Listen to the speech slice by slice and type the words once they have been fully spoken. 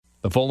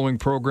The following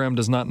program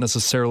does not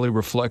necessarily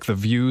reflect the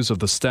views of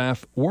the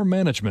staff or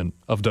management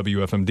of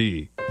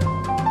WFMD.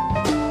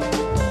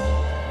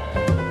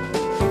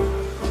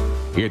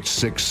 It's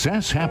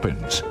Success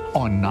Happens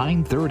on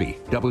 930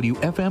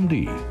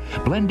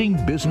 WFMD,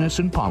 blending business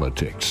and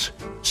politics.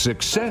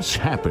 Success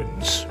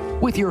Happens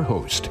with your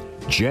host,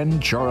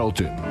 Jen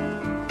Charlton.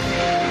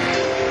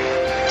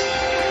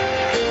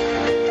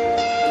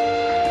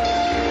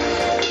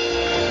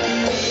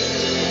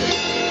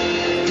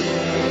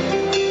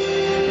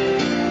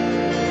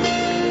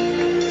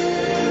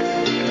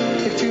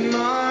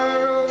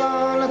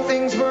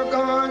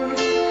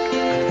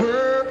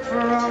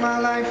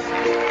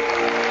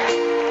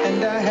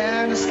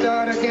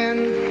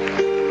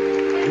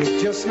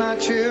 My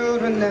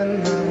children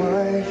and my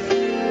wife.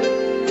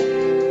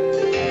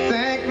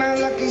 Thank my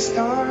lucky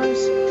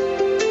stars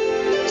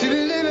to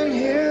be living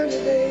here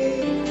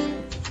today.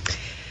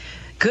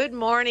 Good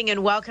morning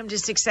and welcome to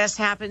Success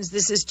Happens.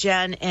 This is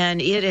Jen, and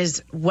it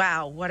is,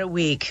 wow, what a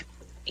week.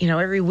 You know,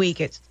 every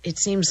week it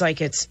seems like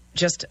it's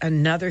just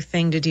another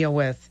thing to deal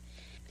with.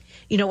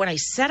 You know, when I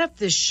set up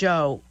this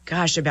show,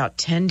 gosh, about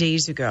 10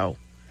 days ago,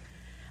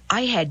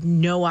 I had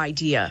no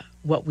idea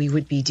what we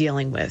would be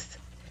dealing with.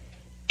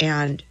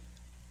 And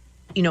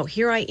you know,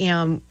 here I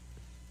am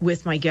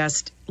with my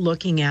guest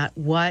looking at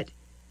what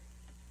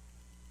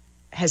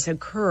has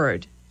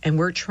occurred, and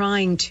we're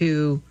trying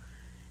to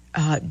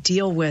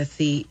deal with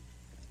the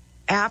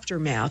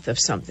aftermath of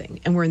something,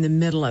 and we're in the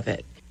middle of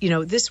it. You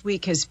know, this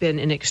week has been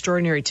an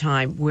extraordinary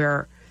time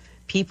where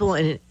people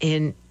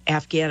in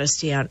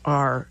Afghanistan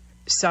are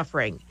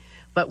suffering.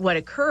 But what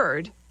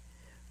occurred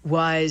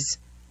was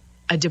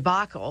a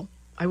debacle.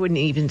 I wouldn't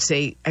even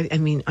say, I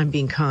mean, I'm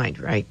being kind,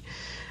 right?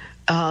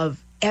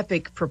 Of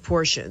epic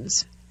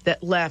proportions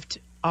that left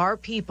our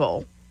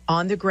people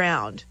on the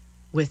ground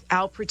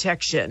without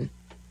protection.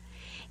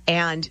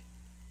 And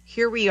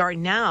here we are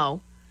now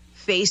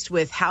faced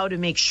with how to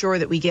make sure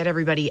that we get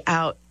everybody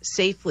out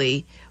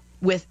safely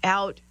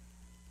without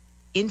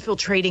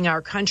infiltrating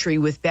our country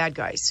with bad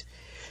guys.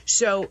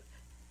 So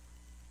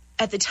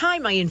at the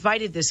time I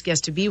invited this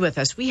guest to be with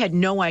us, we had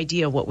no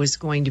idea what was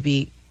going to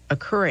be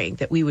occurring,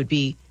 that we would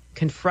be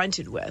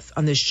confronted with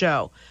on this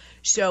show.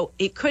 So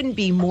it couldn't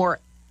be more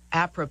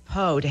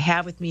apropos to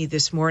have with me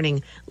this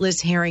morning Liz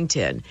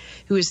Harrington,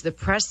 who is the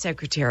press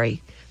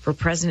secretary for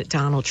President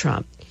Donald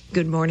Trump.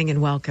 Good morning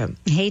and welcome.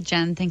 Hey,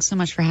 Jen. Thanks so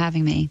much for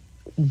having me.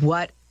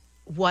 What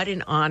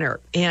an honor.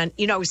 And,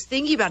 you know, I was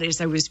thinking about it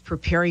as I was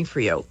preparing for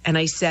you, and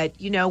I said,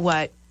 you know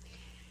what?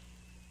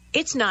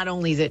 It's not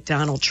only that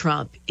Donald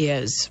Trump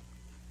is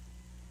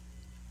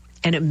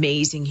an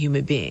amazing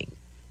human being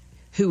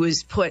who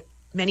was put,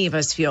 many of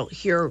us feel,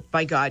 here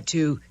by God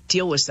to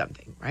deal with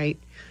something, right?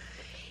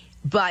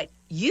 But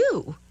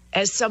you,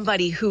 as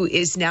somebody who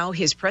is now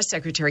his press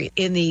secretary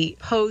in the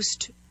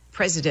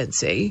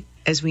post-presidency,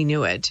 as we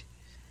knew it,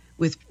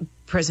 with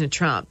President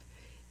Trump,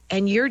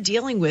 and you're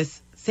dealing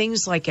with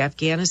things like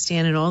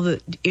Afghanistan and all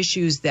the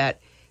issues that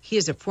he,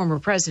 as a former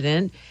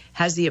president,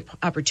 has the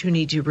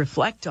opportunity to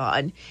reflect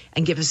on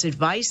and give us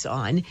advice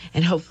on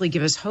and hopefully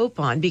give us hope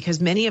on, because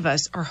many of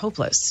us are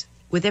hopeless.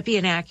 Would that be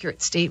an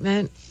accurate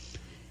statement?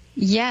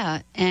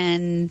 Yeah,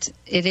 and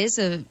it is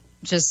a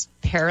just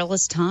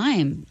perilous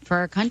time for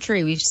our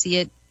country. We see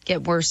it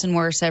get worse and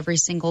worse every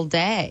single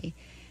day.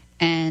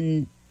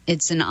 And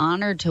it's an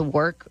honor to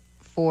work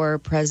for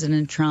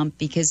President Trump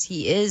because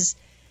he is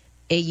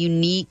a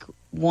unique,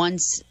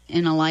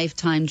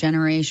 once-in-a-lifetime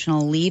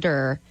generational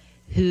leader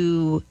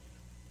who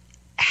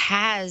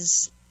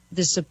has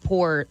the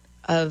support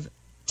of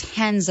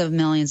tens of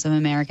millions of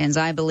Americans.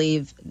 I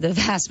believe the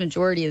vast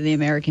majority of the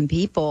American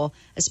people,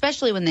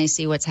 especially when they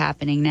see what's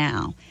happening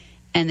now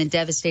and the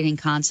devastating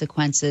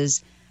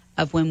consequences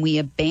of when we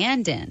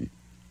abandon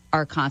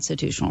our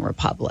constitutional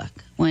republic,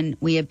 when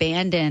we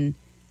abandon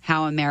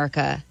how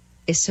America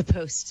is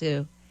supposed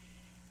to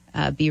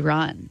be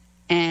run.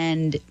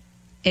 And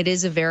it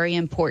is a very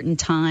important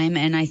time,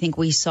 and I think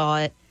we saw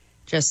it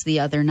just the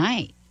other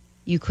night.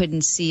 You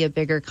couldn't see a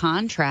bigger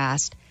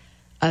contrast,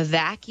 a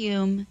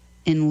vacuum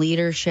in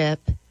leadership,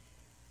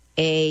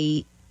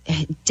 a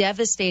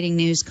devastating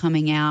news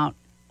coming out,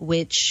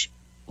 which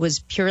was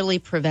purely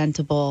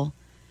preventable,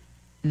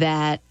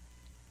 that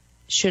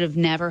should have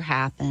never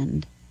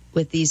happened,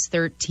 with these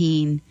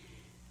 13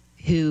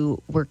 who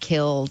were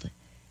killed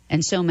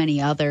and so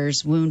many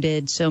others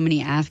wounded, so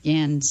many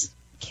Afghans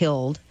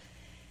killed.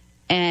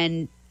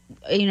 And,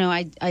 you know,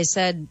 I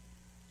said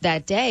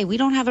that day, we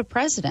don't have a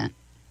president.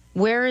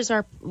 We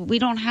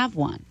don't have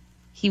one.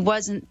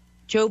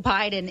 Joe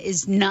Biden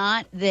is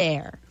not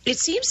there. It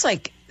seems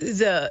like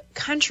the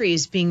country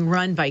is being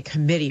run by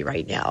committee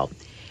right now.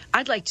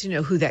 I'd like to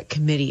know who that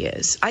committee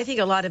is. I think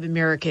a lot of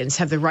Americans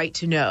have the right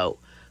to know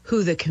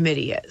who the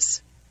committee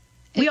is.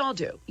 We all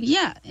do.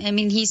 Yeah. I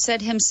mean, he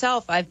said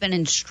himself, I've been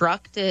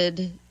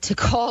instructed to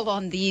call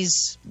on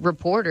these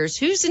reporters.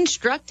 Who's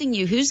instructing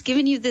you? Who's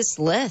giving you this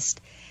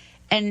list?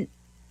 And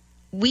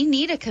we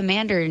need a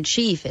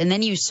commander-in-chief. And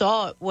then you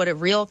saw what a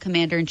real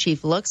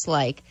commander-in-chief looks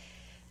like.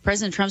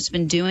 President Trump's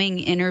been doing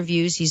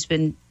interviews. He's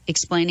been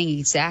explaining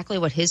exactly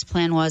what his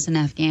plan was in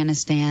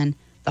Afghanistan,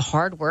 the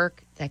hard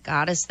work that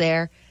got us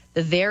there,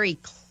 the very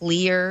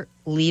clear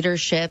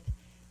leadership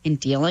in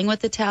dealing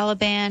with the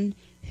Taliban,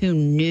 who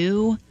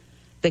knew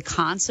the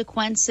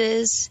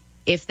consequences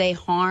if they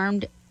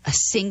harmed a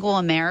single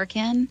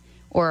American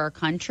or our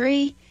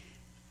country.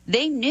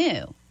 They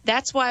knew.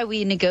 That's why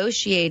we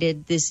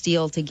negotiated this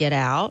deal to get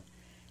out.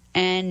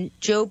 And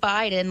Joe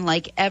Biden,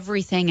 like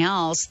everything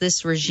else,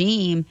 this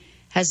regime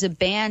has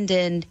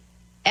abandoned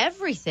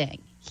everything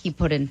he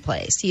put in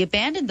place. He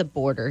abandoned the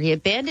border. He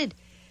abandoned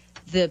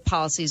the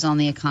policies on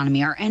the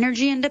economy. Our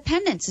energy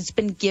independence, it's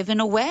been given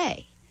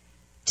away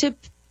to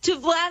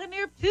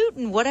Vladimir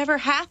Putin. Whatever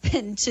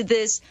happened to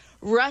this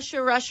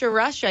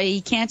Russia?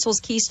 He cancels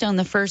Keystone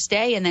the first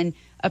day and then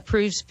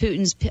approves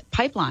Putin's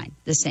pipeline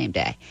the same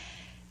day.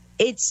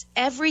 It's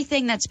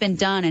everything that's been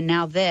done, and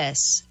now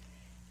this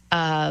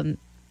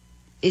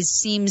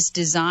seems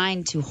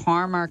designed to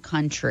harm our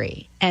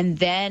country. And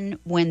then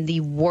when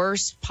the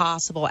worst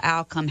possible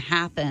outcome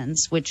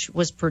happens, which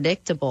was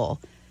predictable,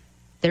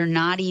 they're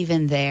not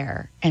even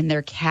there, and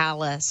they're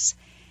callous,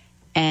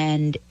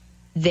 and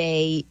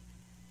they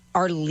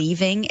are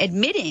leaving,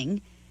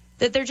 admitting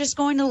that they're just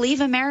going to leave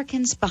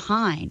Americans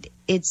behind.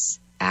 It's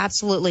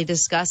absolutely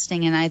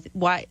disgusting, and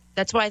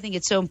that's why I think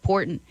it's so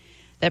important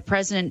that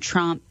President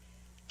Trump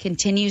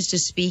continues to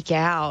speak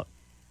out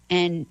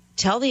and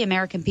tell the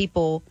American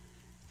people,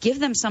 give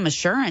them some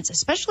assurance,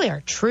 especially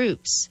our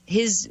troops.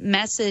 His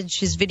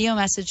video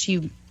message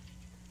he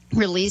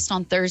released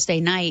on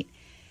Thursday night,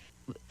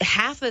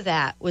 half of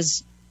that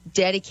was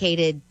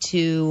dedicated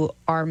to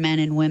our men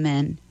and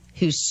women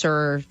who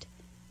served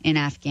in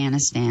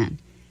Afghanistan.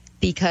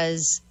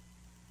 Because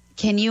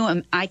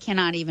I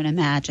cannot even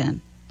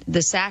imagine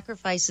the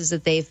sacrifices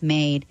that they've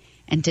made,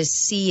 and to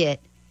see it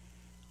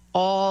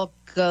all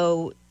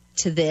go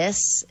to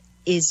this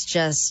is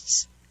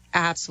just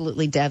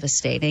absolutely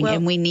devastating. Well,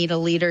 and we need a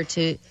leader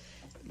to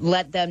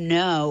let them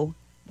know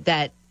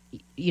that,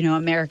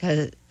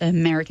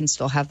 Americans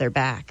still have their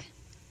back.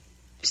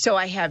 So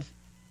I have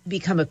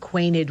become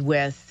acquainted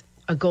with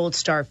a Gold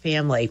Star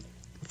family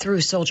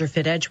through Soldier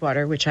Fit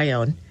Edgewater, which I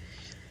own.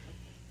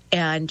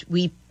 And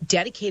we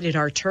dedicated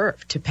our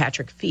turf to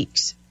Patrick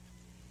Feeks.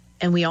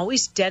 And we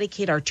always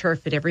dedicate our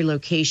turf at every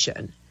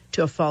location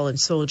to a fallen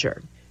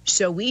soldier.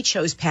 So we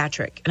chose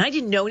Patrick. And I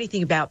didn't know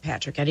anything about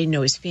Patrick. I didn't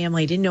know his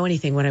family. I didn't know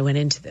anything when I went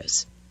into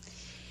this.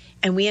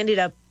 And we ended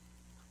up,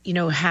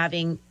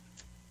 having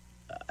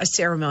a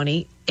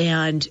ceremony.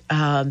 And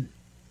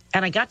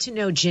I got to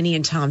know Ginny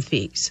and Tom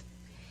Feeks.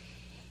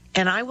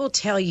 And I will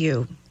tell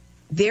you,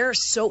 they're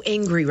so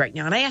angry right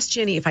now. And I asked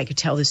Ginny if I could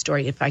tell this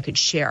story, if I could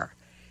share.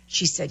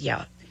 She said,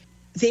 yeah.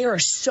 They are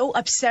so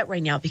upset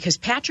right now because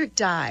Patrick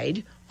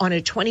died on a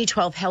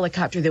 2012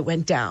 helicopter that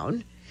went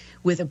down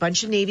with a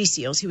bunch of Navy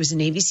SEALs. He was a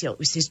Navy SEAL. It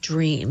was his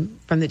dream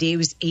from the day he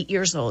was 8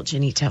 years old.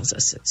 Ginny tells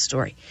us that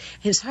story.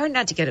 And it's hard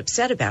not to get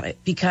upset about it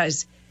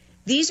because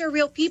these are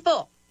real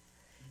people.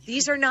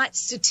 These are not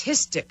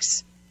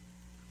statistics.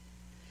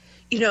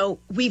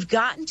 We've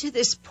gotten to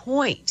this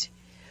point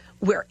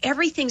where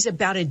everything's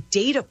about a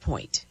data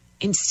point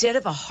instead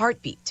of a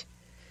heartbeat.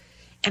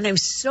 And I'm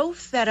so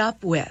fed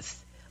up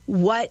with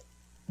what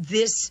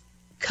this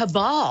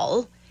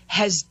cabal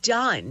has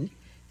done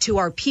to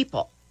our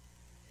people.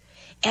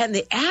 And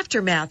the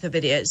aftermath of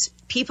it is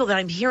people that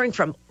I'm hearing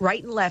from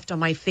right and left on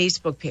my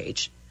Facebook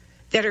page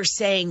that are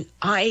saying,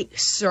 I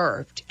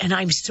served and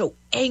I'm so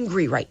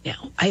angry right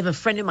now. I have a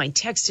friend of mine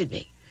texted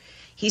me.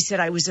 He said,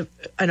 I was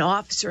an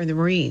officer in the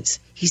Marines.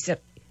 He said,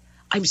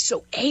 I'm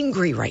so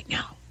angry right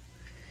now.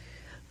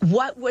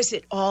 What was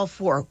it all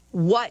for?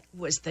 What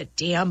was the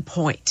damn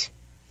point?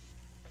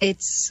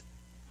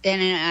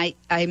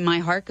 My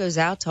heart goes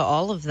out to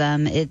all of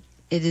them. It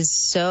is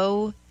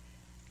so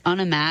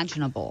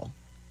unimaginable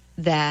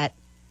that,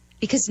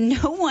 because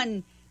no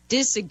one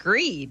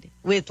disagreed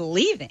with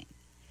leaving.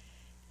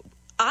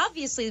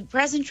 Obviously,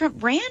 President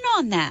Trump ran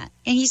on that,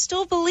 and he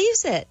still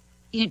believes it.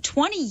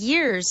 20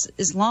 years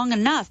is long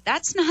enough.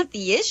 That's not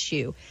the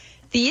issue.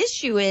 The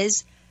issue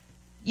is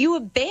you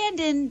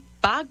abandoned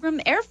Bagram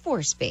Air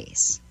Force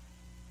Base.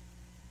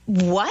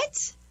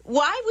 What?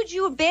 Why would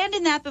you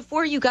abandon that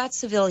before you got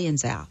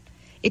civilians out?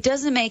 It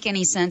doesn't make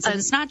any sense. And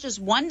it's not just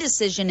one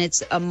decision,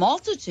 it's a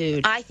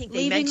multitude. I think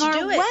they meant to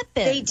do it.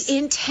 Weapons. They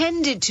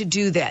intended to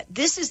do that.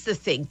 This is the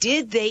thing.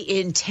 Did they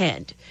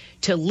intend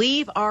to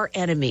leave our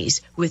enemies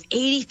with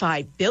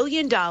 $85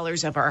 billion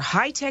of our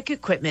high-tech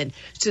equipment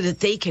so that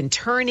they can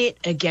turn it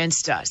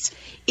against us?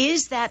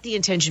 Is that the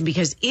intention?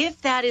 Because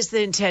if that is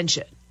the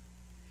intention,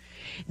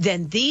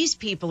 then these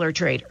people are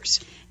traitors.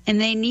 And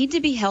they need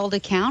to be held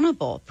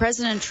accountable.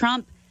 President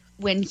Trump,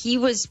 when he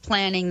was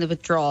planning the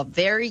withdrawal,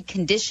 very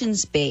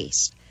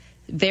conditions-based,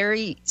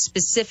 very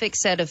specific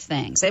set of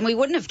things. And we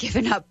wouldn't have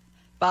given up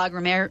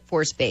Bagram Air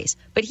Force Base.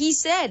 But he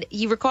said,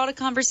 he recalled a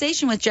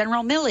conversation with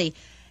General Milley,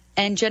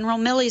 and General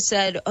Milley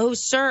said, oh,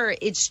 sir,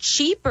 it's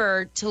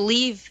cheaper to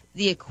leave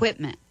the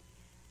equipment.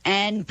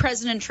 And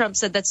President Trump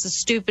said, that's the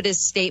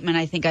stupidest statement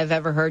I think I've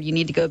ever heard. You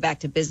need to go back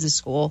to business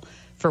school,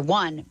 for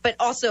one. But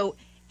also,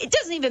 it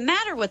doesn't even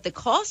matter what the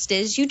cost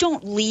is. You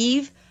don't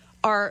leave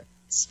our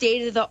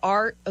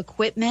state-of-the-art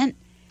equipment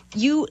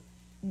to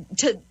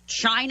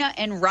China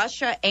and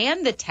Russia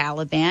and the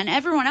Taliban.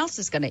 Everyone else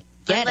is going to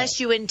get unless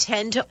you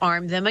intend to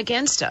arm them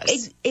against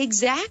us.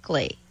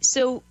 Exactly.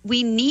 So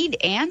we need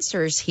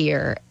answers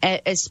here,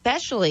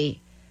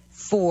 especially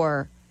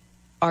for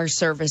our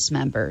service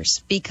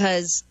members,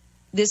 because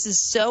this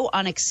is so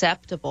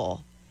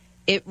unacceptable.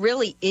 It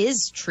really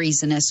is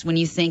treasonous when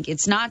you think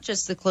it's not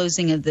just the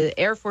closing of the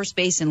Air Force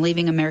Base and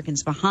leaving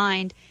Americans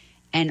behind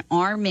and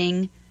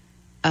arming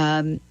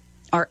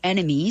our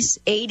enemies,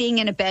 aiding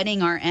and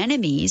abetting our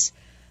enemies,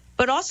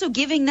 but also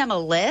giving them a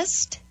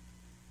list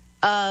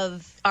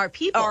of our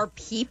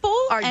people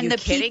and the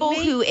people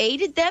who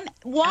aided them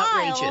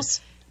while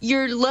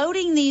you're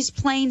loading these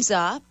planes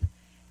up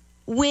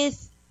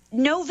with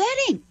no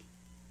vetting.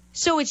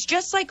 So it's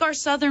just like our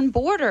southern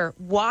border,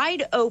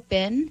 wide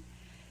open,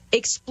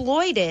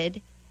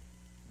 exploited,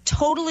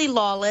 totally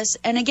lawless,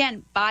 and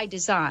again, by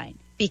design,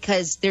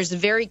 because there's a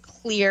very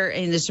clear,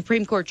 and the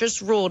Supreme Court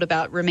just ruled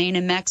about Remain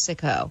in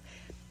Mexico.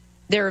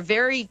 There are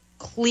very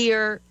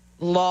clear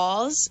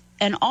laws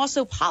and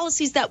also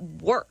policies that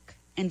work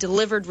and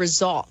delivered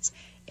results.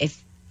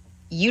 If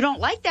you don't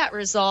like that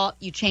result,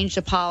 you change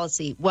the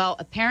policy. Well,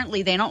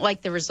 apparently they don't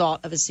like the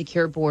result of a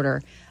secure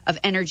border, of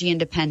energy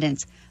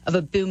independence, of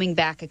a booming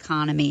back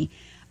economy,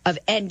 of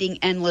ending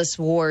endless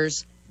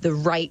wars the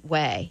right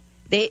way.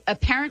 They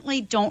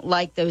apparently don't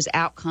like those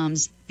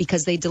outcomes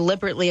because they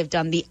deliberately have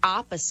done the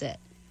opposite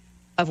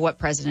of what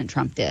President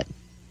Trump did.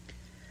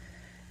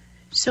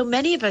 So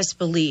many of us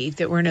believe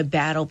that we're in a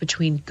battle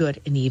between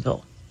good and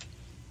evil.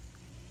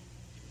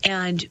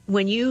 And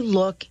when you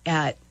look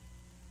at,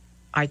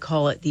 I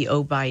call it the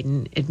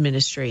Biden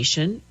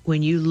administration,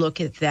 when you look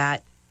at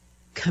that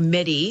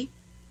committee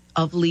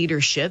of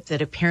leadership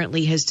that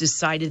apparently has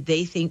decided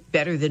they think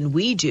better than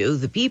we do,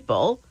 the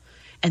people,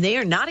 and they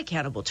are not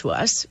accountable to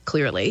us,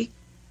 clearly,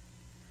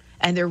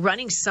 and they're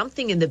running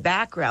something in the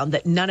background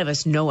that none of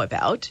us know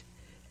about,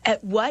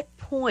 at what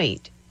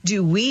point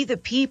do we, the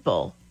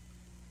people,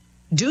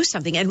 do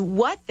something? And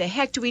what the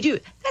heck do we do?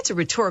 That's a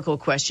rhetorical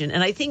question.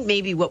 And I think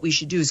maybe what we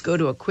should do is go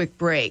to a quick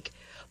break.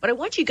 But I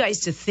want you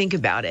guys to think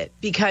about it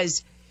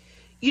because,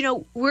 you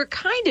know, we're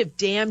kind of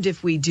damned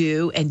if we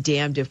do and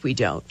damned if we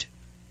don't.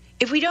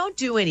 If we don't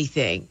do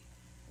anything,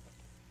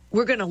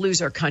 we're going to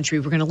lose our country.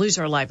 We're going to lose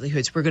our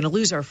livelihoods. We're going to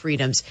lose our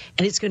freedoms.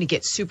 And it's going to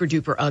get super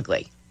duper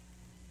ugly.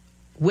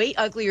 Way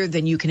uglier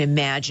than you can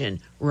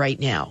imagine right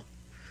now.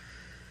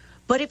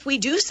 But if we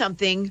do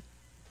something,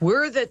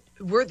 we're the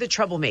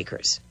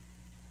troublemakers.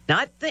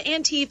 Not the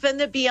Antifa and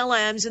the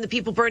BLMs and the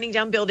people burning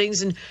down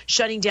buildings and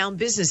shutting down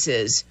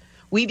businesses.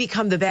 We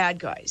become the bad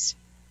guys,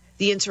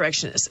 the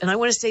insurrectionists. And I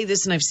want to say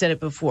this, and I've said it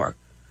before.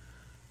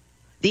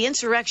 The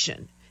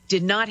insurrection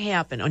did not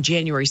happen on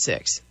January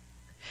 6th.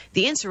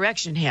 The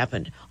insurrection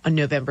happened on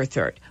November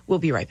 3rd. We'll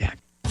be right back.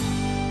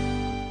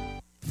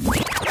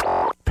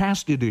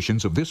 Past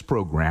editions of this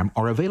program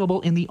are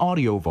available in the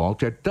audio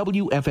vault at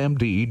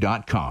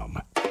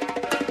WFMD.com.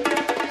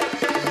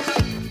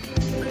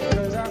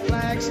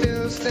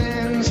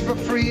 Stands for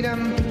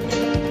freedom,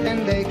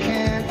 and they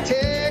can't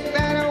take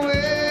that away.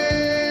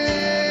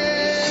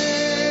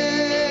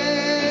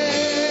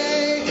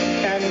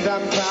 And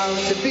I'm proud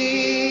to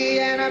be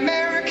an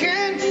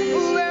American,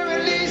 where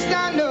at least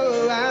I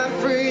know I'm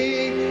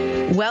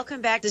free.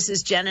 Welcome back. This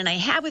is Jen, and I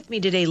have with me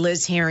today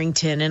Liz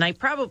Harrington, and I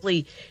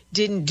probably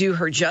didn't do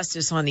her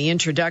justice on the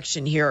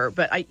introduction here,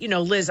 but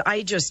Liz,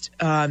 I just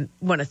want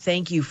to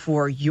thank you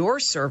for your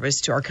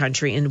service to our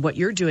country and what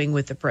you're doing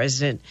with the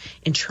president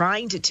in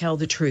trying to tell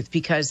the truth,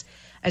 because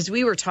as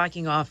we were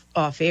talking off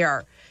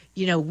air,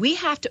 we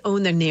have to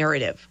own the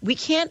narrative. We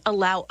can't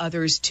allow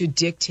others to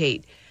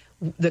dictate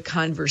the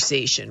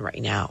conversation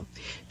right now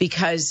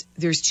because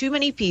there's too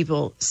many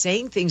people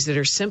saying things that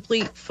are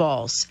simply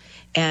false.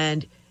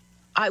 And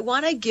I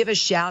want to give a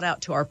shout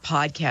out to our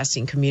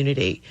podcasting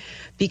community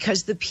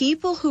because the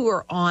people who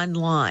are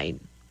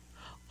online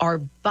are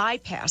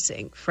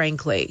bypassing,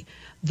 frankly,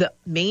 the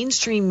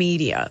mainstream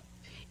media.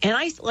 And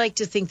I like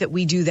to think that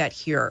we do that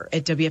here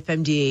at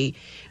WFMD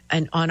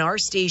and on our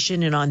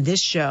station and on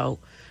this show.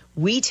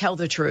 We tell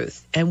the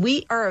truth, and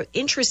we are an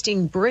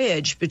interesting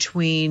bridge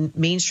between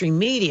mainstream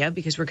media,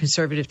 because we're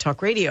conservative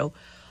talk radio,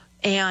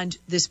 and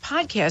this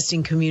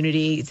podcasting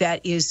community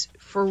that is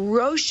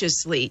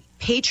ferociously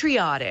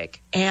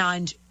patriotic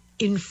and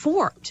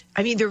informed.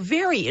 I mean, they're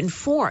very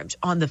informed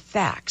on the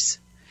facts.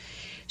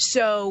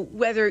 So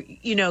whether,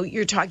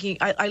 you're talking,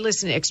 I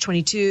listen to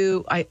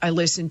X22, I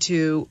listen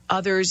to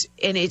others,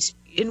 and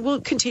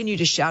we'll continue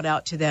to shout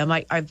out to them.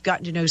 I've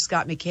gotten to know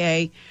Scott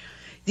McKay.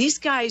 These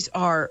guys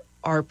are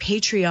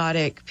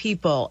patriotic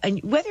people,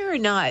 and whether or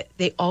not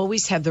they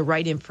always have the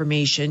right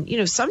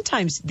information,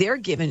 sometimes they're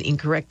given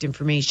incorrect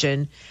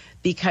information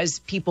because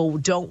people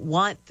don't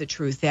want the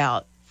truth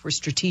out for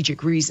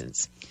strategic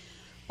reasons.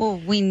 Well,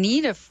 we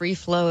need a free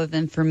flow of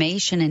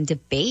information and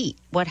debate.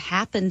 What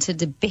happened to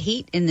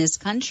debate in this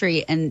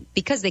country? And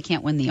because they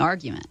can't win the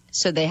argument,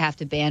 so they have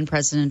to ban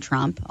President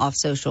Trump off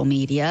social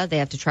media. They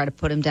have to try to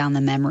put him down the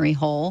memory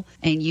hole.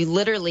 And you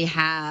literally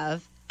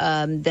have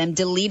them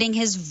deleting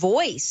his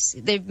voice.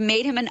 They've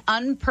made him an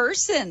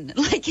unperson,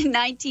 like in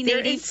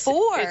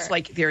 1984. It's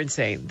like they're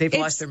insane. They've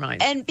lost their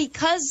minds. And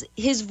because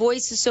his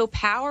voice is so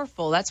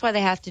powerful, that's why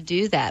they have to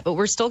do that. But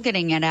we're still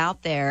getting it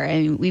out there,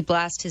 and we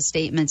blast his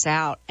statements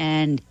out,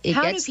 and it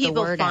gets the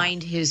word out. How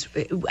do people find his?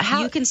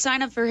 You can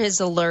sign up for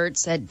his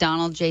alerts at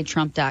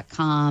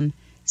DonaldJTrump.com.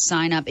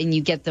 Sign up, and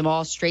you get them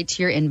all straight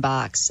to your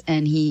inbox.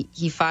 And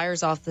he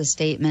fires off the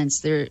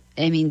statements.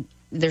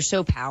 They're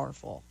so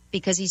powerful,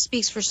 because he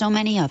speaks for so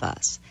many of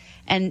us.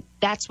 And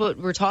that's what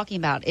we're talking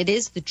about. It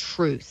is the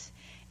truth.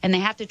 And they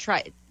have to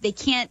try. They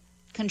can't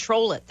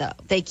control it, though.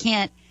 They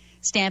can't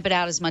stamp it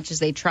out as much as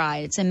they try.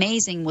 It's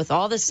amazing with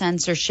all the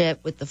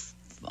censorship, with the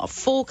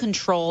full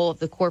control of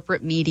the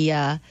corporate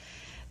media.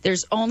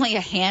 There's only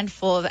a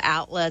handful of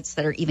outlets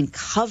that are even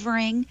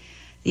covering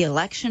the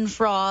election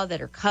fraud,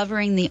 that are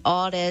covering the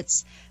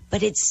audits,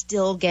 but it's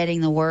still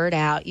getting the word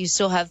out. You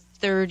still have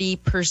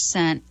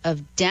 30%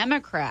 of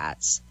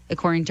Democrats,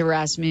 according to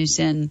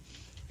Rasmussen,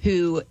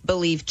 who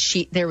believe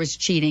there was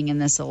cheating in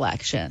this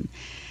election.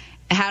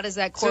 How does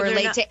that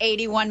correlate to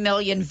 81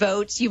 million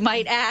votes, you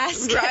might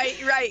ask?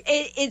 Right.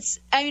 It's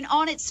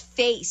on its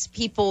face,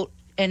 people,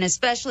 and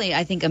especially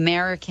I think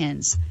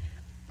Americans,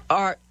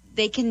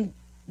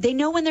 they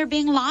know when they're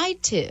being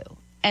lied to.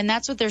 And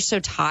that's what they're so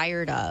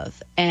tired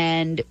of.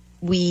 And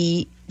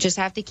we just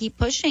have to keep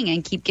pushing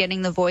and keep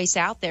getting the voice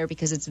out there,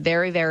 because it's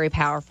very, very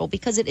powerful,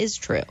 because it is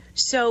true.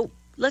 So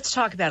let's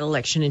talk about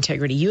election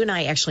integrity. You and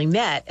I actually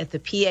met at the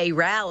PA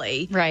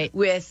rally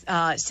with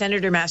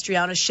Senator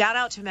Mastriano. Shout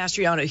out to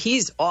Mastriano.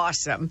 He's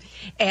awesome.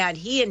 And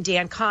he and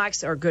Dan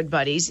Cox are good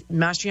buddies.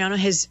 Mastriano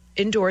has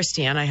endorsed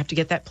Dan. I have to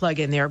get that plug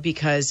in there,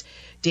 because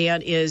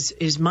Dan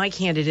is my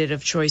candidate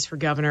of choice for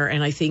governor.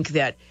 And I think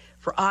that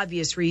for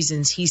obvious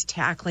reasons, he's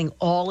tackling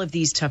all of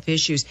these tough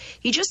issues.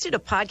 He just did a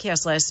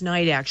podcast last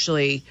night,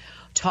 actually,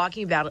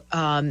 talking about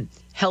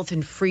health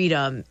and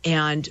freedom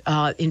and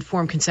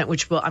informed consent,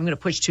 which I'm going to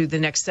push to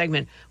the next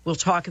segment. We'll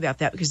talk about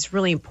that, because it's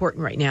really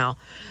important right now.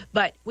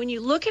 But when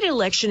you look at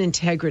election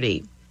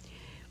integrity,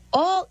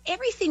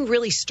 everything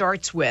really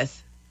starts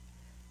with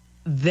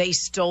they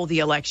stole the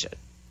election.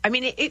 I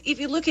mean,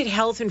 if you look at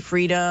health and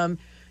freedom,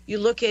 you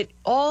look at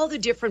all the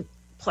different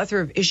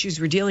plethora of issues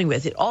we're dealing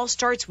with, it all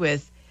starts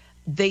with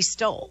they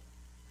stole.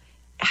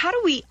 How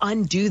do we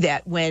undo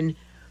that when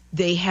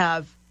they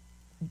have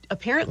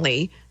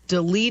apparently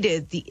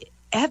deleted the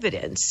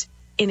evidence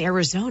in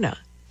Arizona?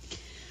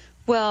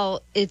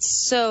 Well,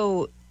 it's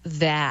so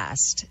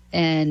vast,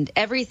 and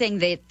everything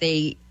that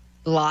they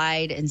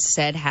lied and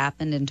said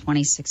happened in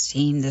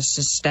 2016, the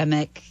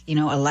systemic,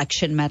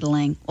 election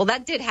meddling. Well,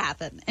 that did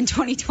happen in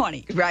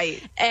 2020.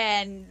 Right.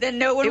 And then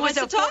no one wants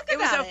to talk about it. It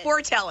was a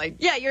foretelling.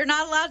 Yeah, you're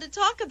not allowed to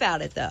talk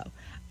about it, though.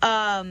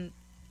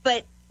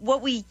 But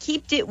what we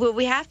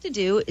have to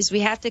do is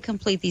we have to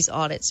complete these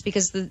audits,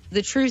 because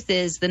the truth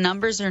is the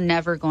numbers are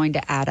never going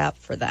to add up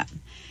for them.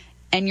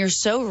 And you're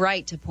so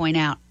right to point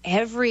out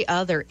every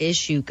other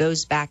issue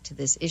goes back to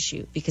this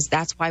issue, because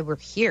that's why we're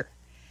here.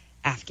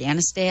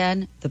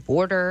 Afghanistan, the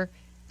border,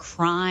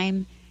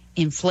 crime,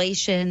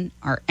 inflation,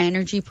 our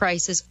energy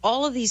prices,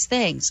 all of these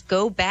things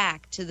go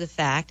back to the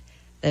fact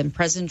that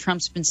President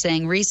Trump's been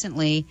saying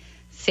recently,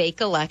 fake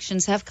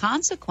elections have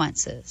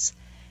consequences.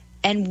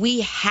 And we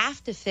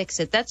have to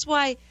fix it. That's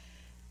why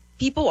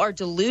people are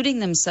deluding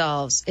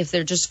themselves if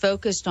they're just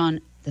focused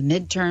on the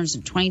midterms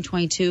in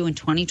 2022 and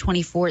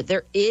 2024.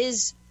 There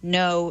is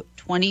no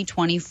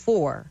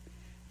 2024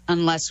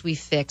 unless we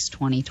fix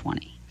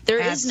 2020.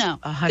 There's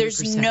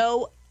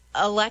no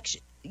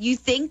election. You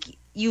think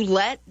you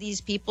let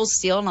these people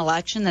steal an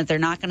election, that they're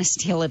not going to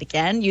steal it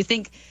again? You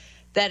think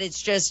that it's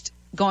just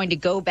going to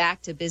go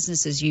back to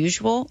business as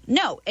usual?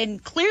 No.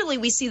 And clearly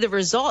we see the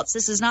results.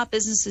 This is not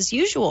business as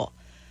usual.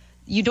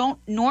 You don't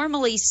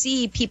normally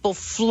see people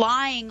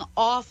flying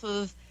off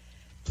of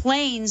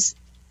planes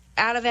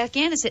out of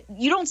Afghanistan.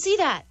 You don't see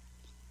that,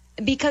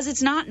 because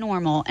it's not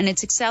normal, and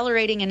it's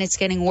accelerating, and it's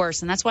getting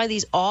worse. And that's why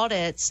these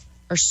audits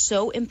are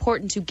so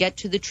important, to get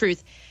to the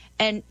truth.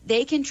 And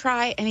they can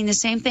try, the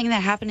same thing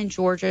that happened in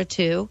Georgia,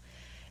 too,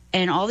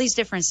 and all these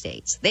different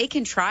states. They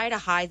can try to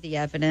hide the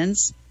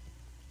evidence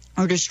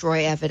or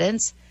destroy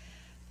evidence,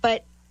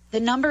 but the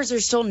numbers are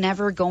still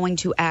never going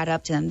to add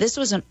up to them. This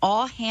was an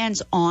all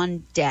hands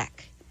on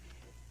deck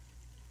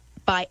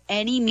by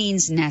any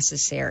means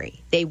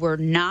necessary. They were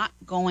not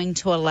going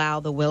to allow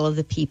the will of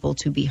the people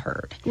to be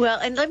heard. Well,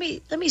 and let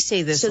me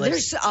say this. So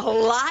there's a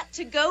lot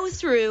to go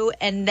through,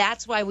 and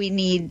that's why we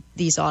need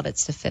these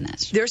audits to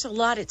finish. There's a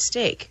lot at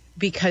stake,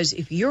 because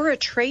if you're a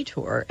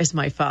traitor, as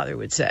my father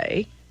would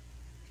say,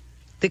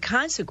 the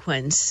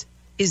consequence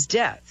is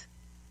death.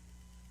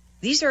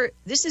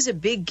 This is a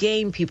big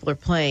game people are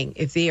playing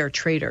if they are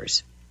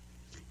traitors.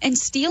 And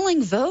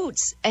stealing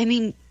votes.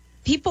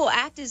 People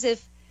act as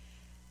if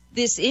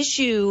this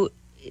issue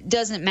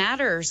doesn't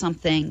matter or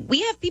something.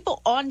 We have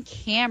people on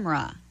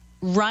camera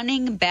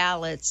running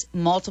ballots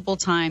multiple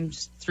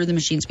times through the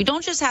machines. We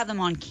don't just have them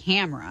on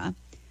camera.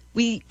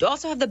 We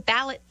also have the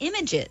ballot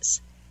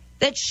images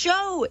that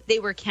show they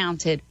were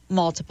counted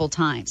multiple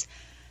times.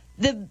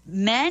 The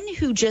men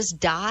who just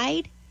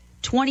died,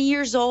 20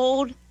 years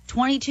old,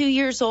 22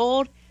 years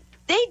old,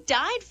 they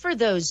died for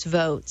those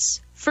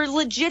votes, for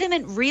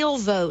legitimate, real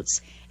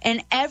votes.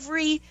 And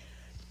every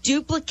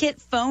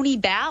duplicate, phony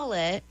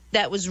ballot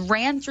that was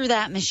ran through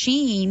that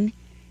machine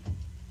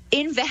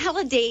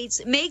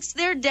invalidates, makes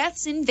their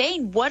deaths in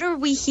vain. What are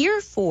we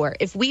here for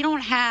if we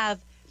don't have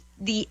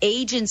the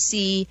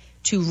agency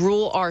to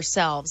rule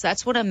ourselves?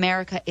 That's what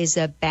America is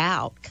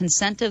about,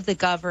 consent of the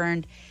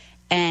governed.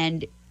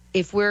 And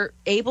if we're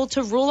able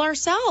to rule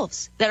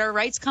ourselves, that our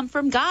rights come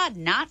from God,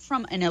 not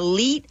from an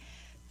elite,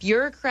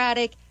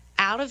 bureaucratic,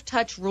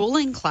 out-of-touch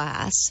ruling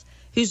class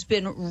who's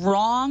been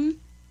wrong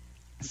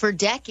for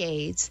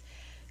decades,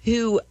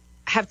 who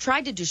have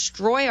tried to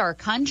destroy our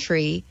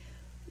country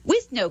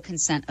with no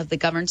consent of the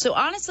governed. So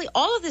honestly,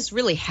 all of this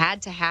really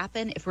had to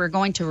happen if we're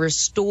going to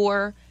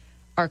restore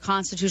our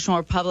constitutional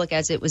republic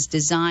as it was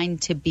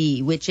designed to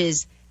be, which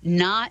is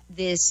not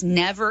this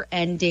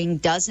never-ending,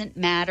 doesn't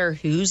matter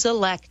who's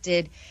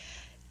elected,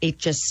 it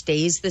just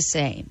stays the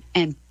same.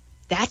 And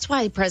that's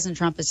why President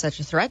Trump is such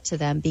a threat to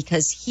them,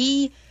 because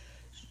he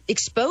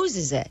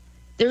exposes it.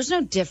 There's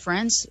no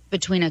difference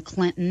between a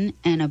Clinton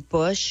and a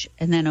Bush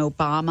and then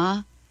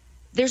Obama.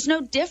 There's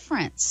no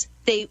difference.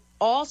 They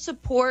all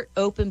support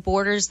open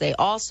borders. They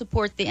all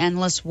support the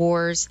endless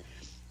wars.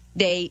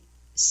 They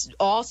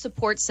all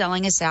support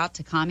selling us out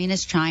to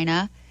communist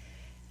China.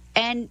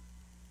 And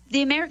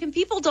the American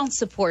people don't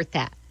support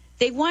that.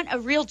 They want a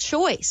real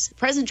choice.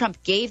 President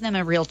Trump gave them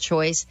a real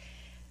choice.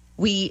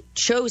 We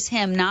chose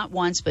him not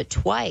once but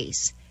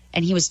twice,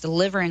 and he was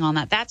delivering on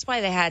that. That's why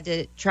they had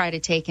to try to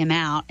take him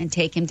out and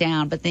take him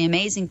down. But the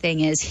amazing thing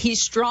is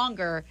he's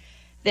stronger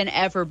than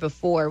ever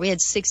before. We had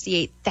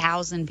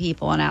 68,000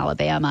 people in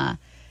Alabama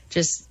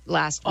just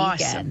last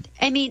weekend.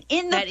 I mean,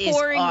 in the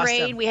pouring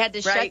rain, we had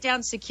to shut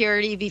down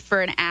security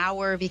for an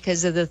hour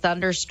because of the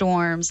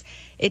thunderstorms.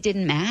 It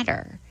didn't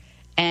matter.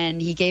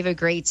 And he gave a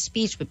great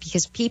speech, but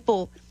because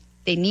people,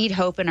 they need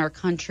hope in our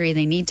country.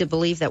 They need to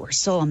believe that we're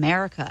still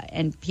America.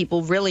 And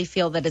people really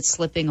feel that it's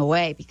slipping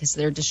away because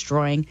they're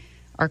destroying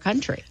our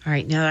country. All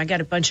right. Now, I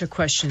got a bunch of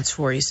questions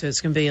for you, so it's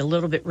going to be a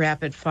little bit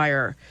rapid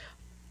fire.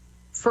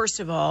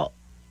 First of all,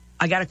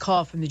 I got a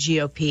call from the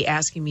GOP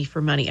asking me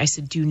for money. I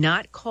said, do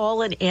not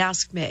call and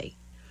ask me.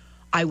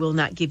 I will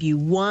not give you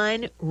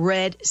one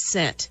red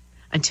cent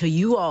until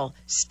you all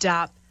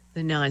stop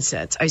the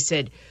nonsense. I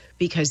said,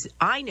 because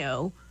I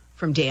know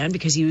from Dan,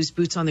 because he was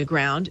boots on the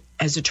ground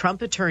as a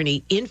Trump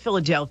attorney in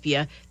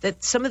Philadelphia,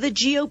 that some of the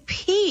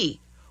GOP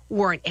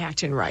weren't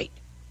acting right.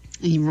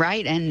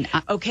 Right. And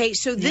okay,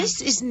 so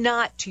this is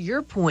not, to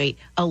your point,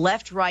 a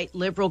left, right,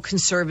 liberal,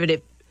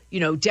 conservative,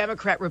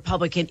 Democrat,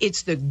 Republican.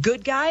 It's the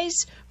good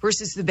guys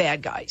versus the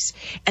bad guys.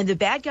 And the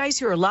bad guys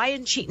who are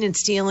lying, cheating, and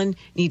stealing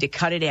need to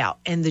cut it out.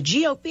 And the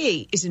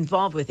GOP is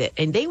involved with it.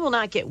 And they will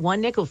not get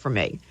one nickel from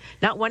me.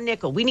 Not one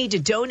nickel. We need to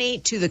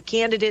donate to the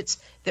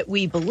candidates that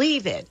we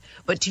believe in.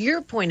 But to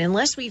your point,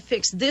 unless we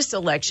fix this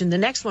election, the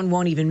next one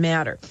won't even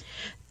matter.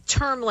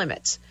 Term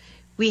limits.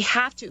 We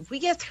have to, if we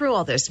get through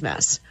all this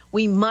mess,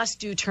 we must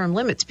do term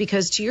limits.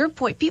 Because to your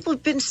point, people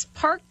have been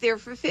parked there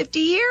for 50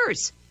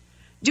 years.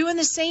 Doing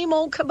the same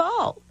old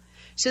cabal.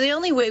 So the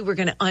only way we're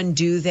going to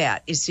undo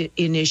that is to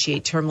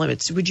initiate term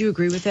limits. Would you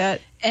agree with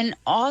that? And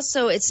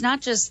also, it's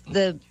not just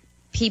the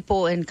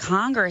people in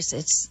Congress,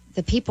 it's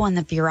the people in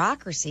the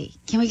bureaucracy.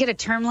 Can we get a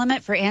term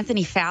limit for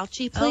Anthony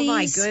Fauci, please? Oh,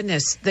 my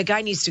goodness. The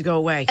guy needs to go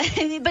away.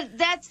 But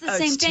that's the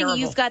same thing. Terrible.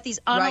 You've got these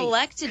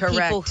unelected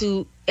people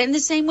who, and the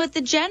same with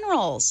the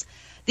generals,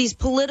 these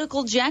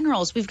political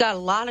generals. We've got a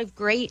lot of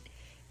great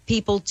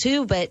people,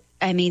 too, but,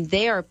 I mean,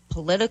 they are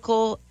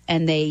political,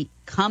 and they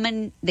come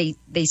and they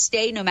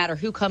stay no matter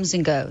who comes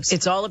and goes.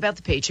 It's all about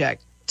the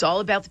paycheck. It's all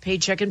about the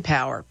paycheck and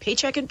power.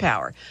 Paycheck and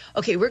power.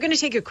 Okay, we're going to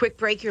take a quick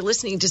break. You're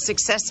listening to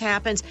Success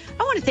Happens.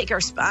 I want to thank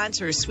our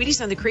sponsors,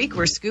 Sweeties on the Creek.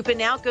 We're scooping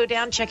now. Go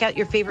down, check out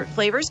your favorite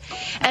flavors.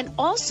 And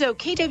also,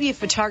 KW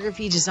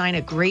Photography Design,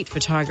 a great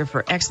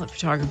photographer, excellent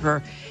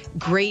photographer,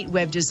 great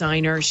web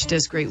designer. She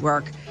does great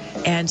work,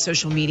 and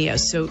social media.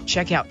 So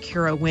check out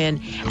Kira Wynn.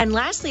 And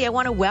lastly, I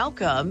want to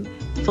welcome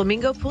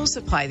Flamingo Pool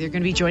Supply. They're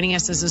going to be joining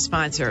us as a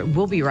sponsor.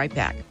 We'll be right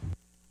back.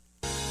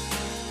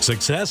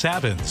 Success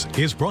Happens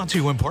is brought to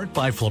you in part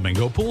by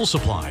Flamingo Pool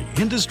Supply,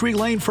 Industry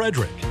Lane,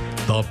 Frederick.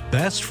 The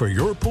best for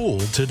your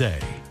pool today.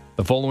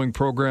 The following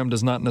program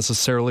does not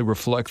necessarily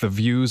reflect the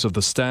views of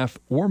the staff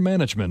or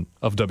management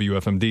of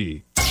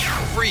WFMD.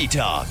 Free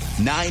Talk,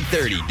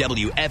 930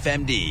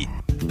 WFMD.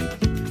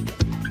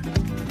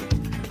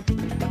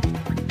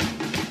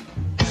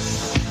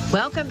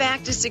 Welcome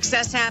back to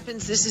Success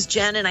Happens. This is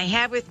Jen, and I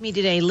have with me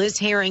today Liz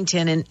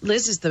Harrington. And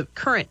Liz is the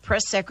current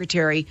press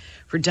secretary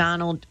for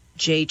Donald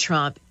J.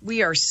 Trump.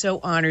 We are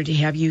so honored to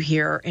have you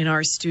here in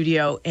our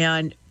studio.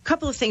 And a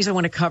couple of things I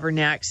want to cover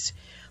next.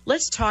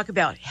 Let's talk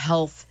about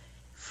health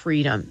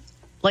freedom.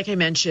 Like I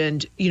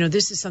mentioned,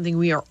 this is something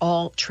we are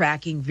all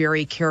tracking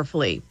very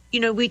carefully.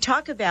 We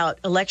talk about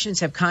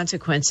elections have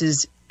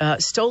consequences,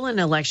 stolen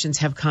elections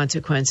have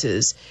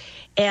consequences,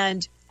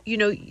 and,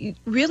 you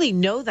really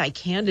know thy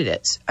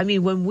candidates. I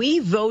mean, when we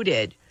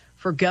voted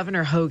for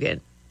Governor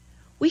Hogan,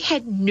 we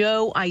had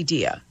no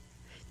idea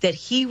that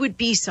he would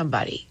be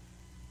somebody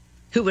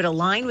who would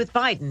align with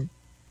Biden,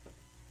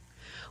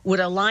 would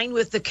align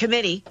with the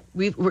committee.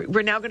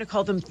 We're now going to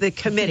call them the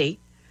committee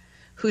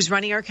who's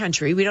running our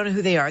country. We don't know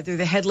who they are. They're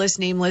the headless,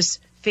 nameless,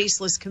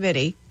 faceless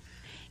committee.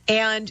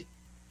 And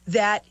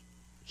that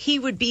he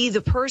would be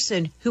the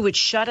person who would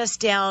shut us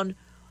down,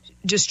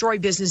 destroy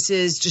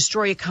businesses,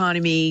 destroy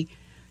economy.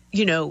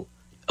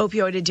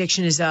 Opioid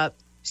addiction is up.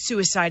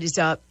 Suicide is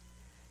up.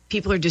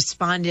 People are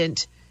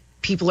despondent.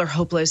 People are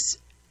hopeless.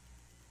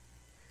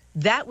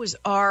 That was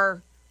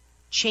our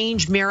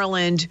Change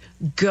Maryland,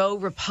 Go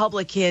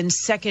Republican,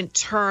 second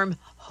term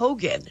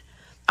Hogan.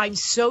 I'm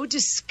so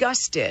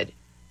disgusted.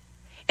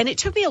 And it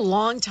took me a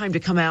long time to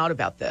come out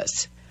about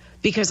this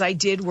because I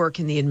did work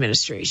in the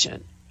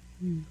administration.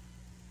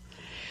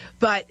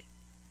 But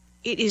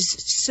it is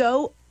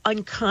so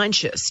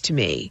unconscious to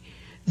me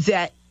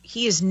that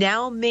he is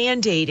now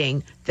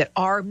mandating that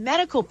our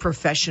medical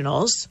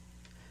professionals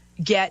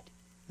get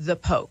the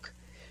poke.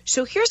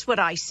 So here's what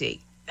I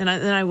see. And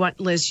I want,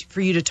 Liz,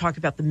 for you to talk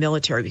about the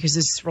military because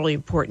this is really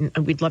important.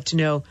 And we'd love to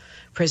know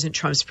President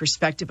Trump's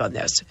perspective on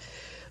this.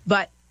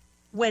 But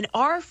when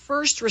our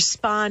first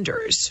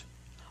responders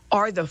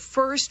are the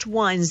first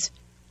ones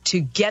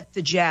to get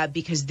the jab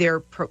because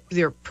they're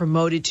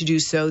promoted to do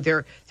so,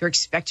 they're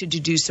expected to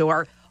do so.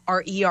 Our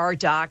ER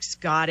docs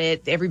got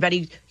it.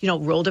 Everybody,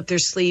 rolled up their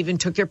sleeve and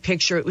took their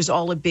picture. It was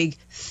all a big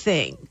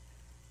thing.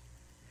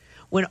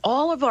 When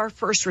all of our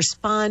first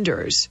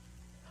responders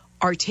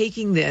are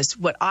taking this,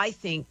 what I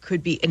think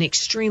could be an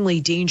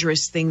extremely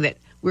dangerous thing that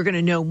we're going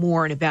to know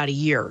more in about a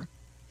year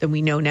than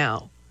we know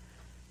now.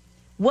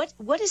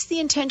 What is the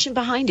intention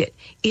behind it?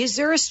 Is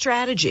there a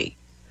strategy?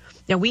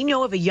 Now, we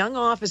know of a young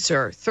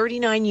officer,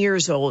 39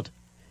 years old,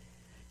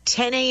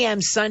 10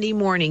 a.m. Sunday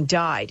morning,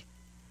 died.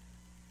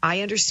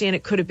 I understand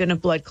it could have been a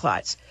blood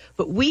clots,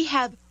 but we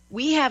have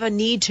a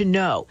need to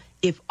know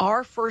if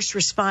our first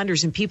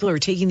responders and people who are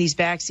taking these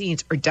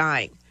vaccines are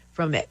dying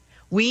from it.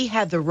 We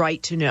have the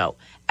right to know.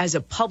 As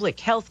a public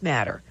health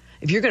matter,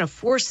 if you're going to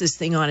force this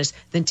thing on us,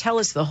 then tell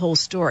us the whole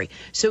story.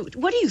 So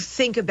what do you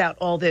think about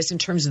all this in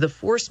terms of the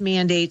forced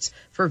mandates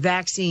for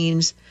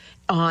vaccines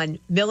on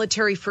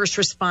military first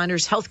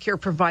responders, healthcare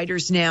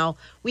providers now?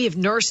 We have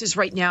nurses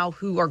right now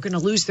who are going to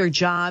lose their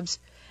jobs.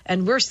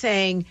 And we're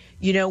saying,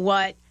 you know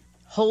what?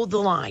 Hold the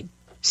line.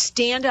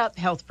 Stand up,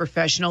 health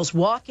professionals.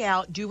 Walk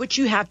out. Do what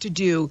you have to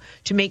do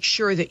to make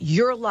sure that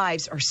your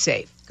lives are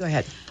safe. Go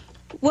ahead.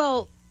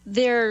 Well,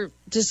 they're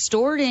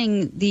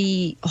distorting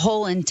the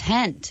whole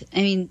intent.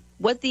 I mean,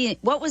 what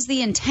was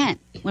the intent?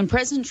 When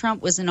President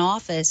Trump was in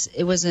office,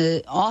 it was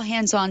all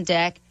hands on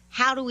deck.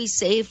 How do we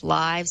save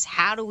lives?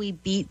 How do we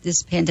beat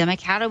this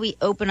pandemic? How do we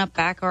open up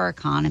back our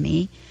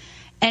economy?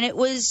 And it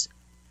was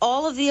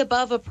all of the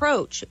above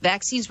approach.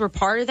 Vaccines were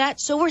part of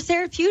that. So were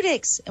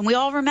therapeutics. And we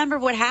all remember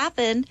what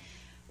happened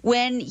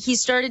when he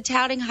started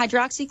touting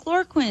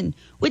hydroxychloroquine,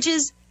 which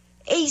is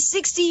a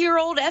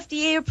 60-year-old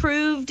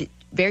FDA-approved,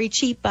 very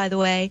cheap, by the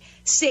way,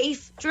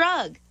 safe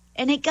drug.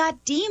 And it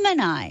got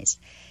demonized.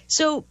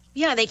 So,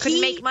 yeah, they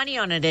couldn't make money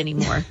on it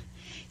anymore.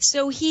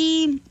 So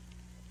he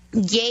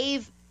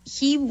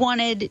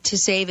wanted to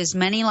save as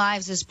many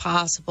lives as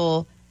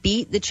possible,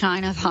 beat the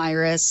China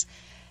virus,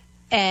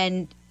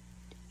 and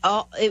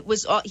he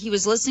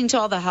was listening to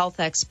all the health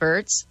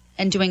experts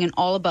and doing an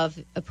all-above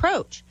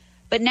approach.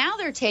 But now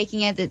they're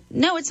taking it that,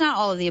 no, it's not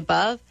all of the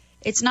above.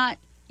 It's not,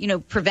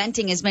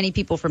 preventing as many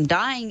people from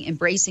dying,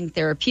 embracing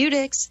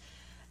therapeutics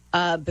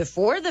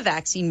before the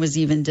vaccine was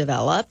even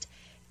developed.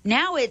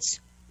 Now it's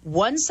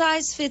one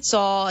size fits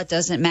all. It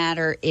doesn't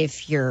matter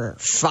if you're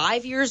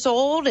 5 years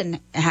old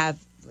and have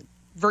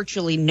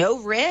virtually no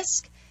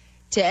risk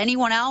to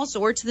anyone else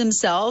or to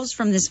themselves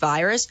from this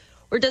virus,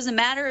 or it doesn't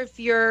matter if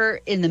you're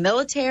in the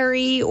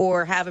military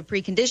or have a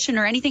precondition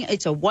or anything.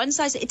 It's a one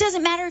size. It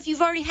doesn't matter if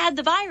you've already had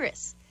the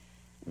virus.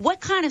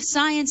 What kind of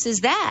science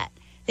is that?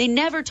 They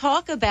never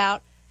talk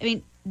about,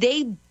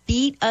 they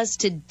beat us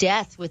to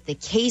death with the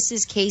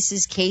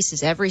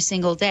cases every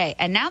single day.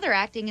 And now they're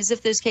acting as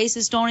if those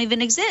cases don't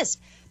even exist.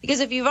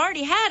 Because if you've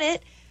already had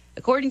it,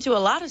 according to a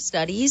lot of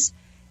studies,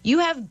 you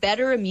have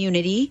better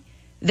immunity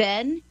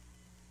than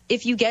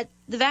if you get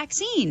the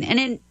vaccine.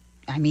 And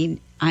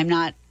I'm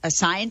not a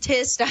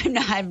scientist.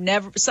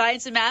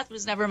 Science and math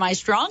was never my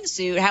strong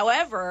suit.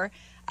 However,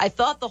 I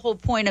thought the whole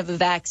point of a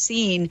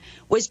vaccine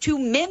was to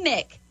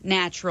mimic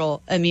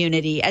natural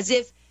immunity, as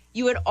if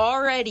you had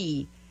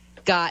already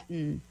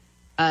gotten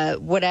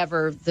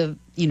whatever the,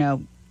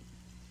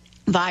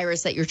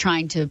 virus that you're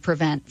trying to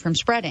prevent from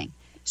spreading.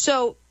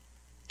 So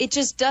it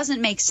just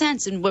doesn't make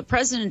sense. And what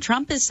President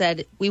Trump has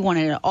said, we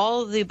wanted an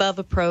all of the above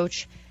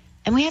approach,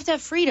 and we have to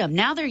have freedom.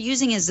 Now they're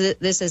using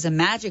this as a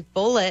magic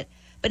bullet,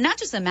 but not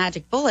just a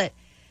magic bullet.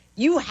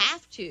 You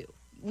have to.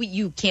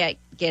 You can't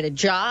get a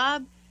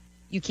job.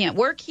 You can't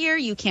work here.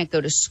 You can't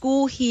go to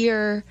school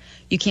here.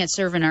 You can't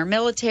serve in our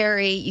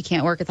military. You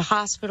can't work at the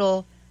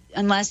hospital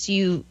unless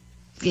you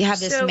have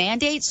this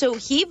mandate. So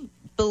he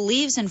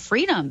believes in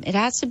freedom. It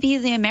has to be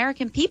the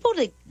American people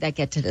that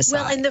get to decide.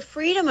 Well, and the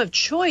freedom of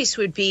choice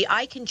would be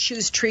I can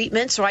choose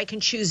treatments or I can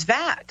choose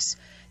vax.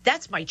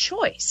 That's my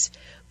choice.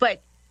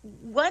 But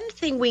one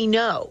thing we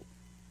know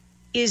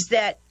is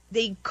that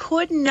they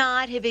could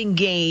not have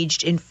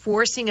engaged in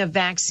forcing a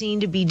vaccine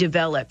to be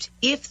developed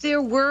if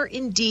there were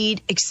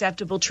indeed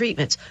acceptable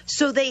treatments.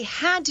 So they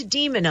had to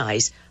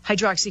demonize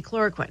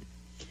hydroxychloroquine.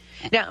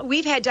 Now,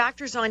 we've had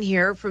doctors on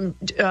here from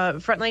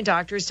Frontline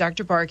Doctors,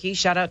 Dr. Barkey,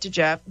 shout out to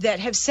Jeff, that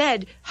have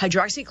said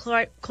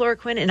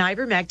hydroxychloroquine and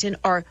ivermectin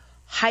are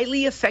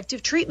highly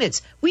effective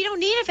treatments. We don't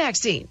need a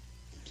vaccine.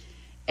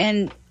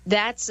 And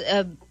that's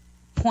a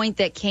point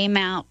that came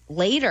out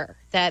later,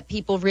 that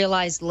people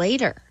realized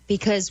later,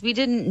 because we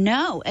didn't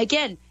know.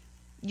 Again,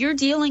 you're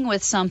dealing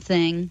with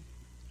something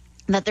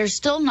that they're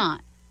still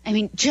not. I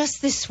mean,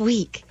 just this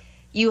week,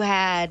 you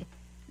had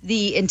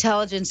the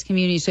intelligence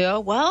community say, oh,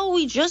 well,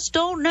 we just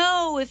don't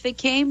know if it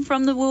came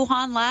from the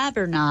Wuhan lab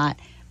or not.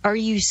 Are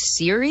you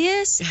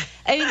serious?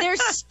 I mean, they're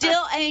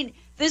still, I mean,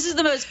 this is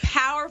the most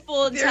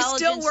powerful intelligence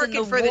they're still working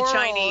in the for world. The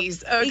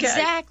Chinese. Okay.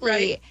 Exactly.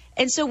 Right.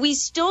 And so we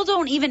still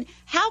don't even,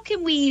 how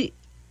can we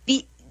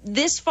be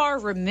this far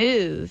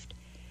removed,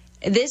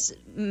 this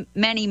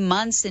many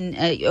months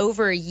and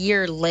over a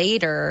year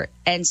later,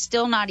 and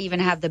still not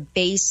even have the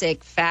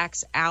basic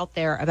facts out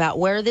there about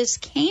where this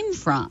came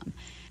from?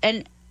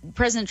 And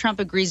President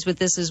Trump agrees with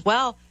this as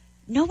well.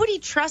 Nobody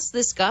trusts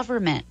this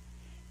government.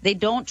 They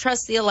don't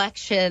trust the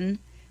election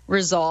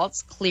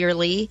results,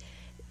 clearly,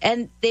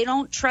 and they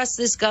don't trust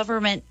this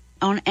government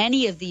on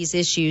any of these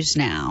issues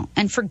now,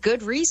 and for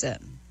good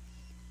reason.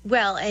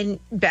 Well, and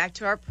back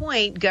to our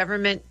point,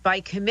 government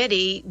by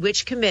committee.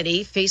 Which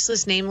committee?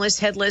 Faceless, nameless,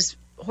 headless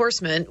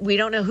horsemen. We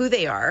don't know who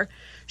they are.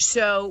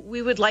 So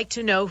we would like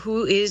to know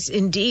who is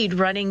indeed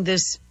running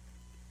this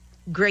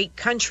great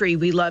country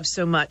we love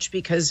so much,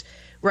 because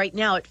right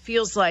now it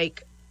feels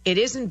like it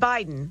isn't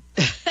Biden.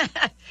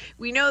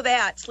 We know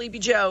that. Sleepy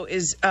Joe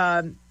is.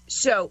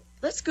 So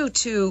let's go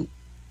to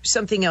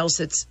something else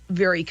that's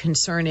very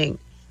concerning,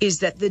 is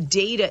that the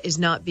data is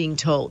not being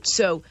told.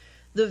 So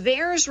the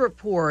VAERS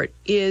report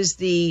is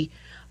the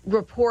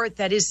report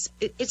that is,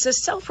 it's a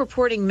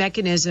self-reporting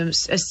mechanism,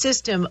 a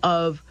system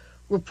of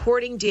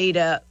reporting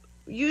data,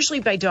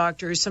 usually by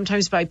doctors,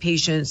 sometimes by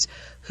patients,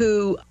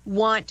 who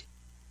want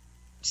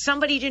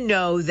somebody to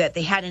know that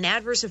they had an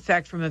adverse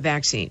effect from a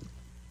vaccine.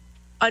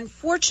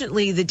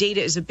 Unfortunately, the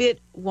data is a bit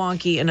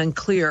wonky and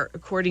unclear,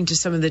 according to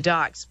some of the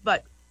docs,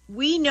 but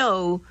we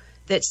know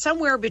that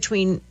somewhere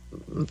between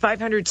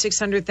 500,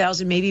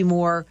 600,000, maybe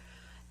more,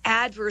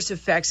 adverse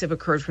effects have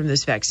occurred from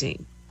this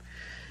vaccine.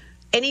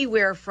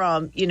 Anywhere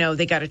from,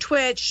 they got a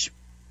twitch,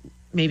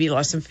 maybe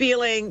lost some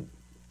feeling,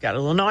 got a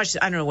little nauseous,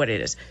 I don't know what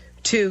it is,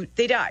 to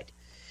they died.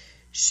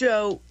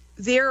 So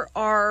there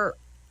are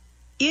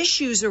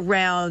issues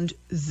around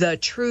the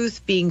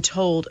truth being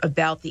told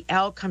about the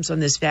outcomes on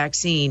this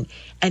vaccine,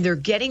 and they're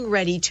getting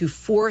ready to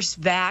force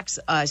vax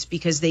us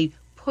because they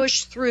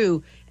push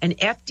through an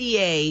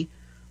FDA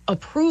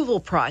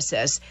approval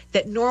process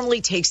that normally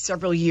takes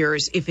several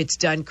years if it's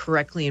done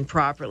correctly and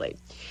properly.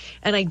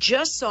 And I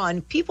just saw,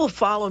 and people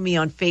follow me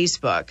on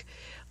Facebook,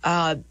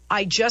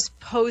 I just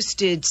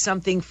posted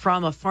something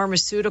from a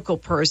pharmaceutical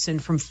person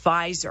from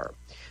Pfizer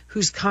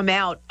who's come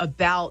out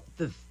about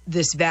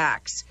this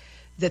vax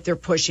that they're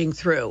pushing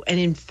through. And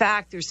in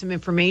fact, there's some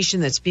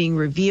information that's being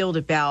revealed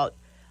about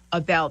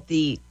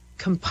the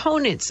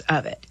components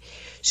of it.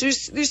 So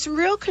there's some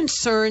real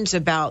concerns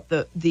about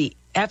the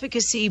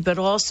efficacy, but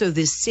also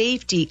the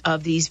safety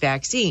of these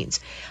vaccines.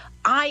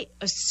 I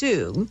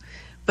assume,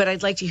 but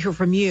I'd like to hear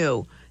from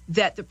you,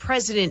 that the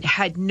president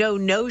had no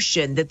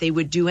notion that they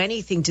would do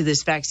anything to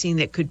this vaccine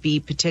that could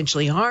be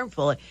potentially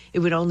harmful. It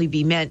would only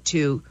be meant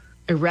to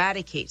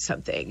eradicate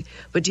something.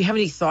 But do you have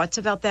any thoughts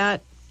about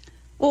that?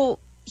 Well,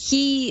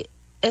 he,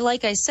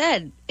 like I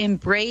said,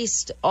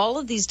 embraced all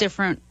of these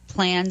different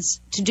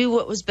plans to do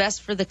what was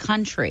best for the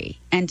country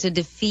and to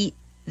defeat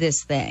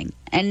this thing.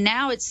 And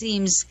now it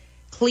seems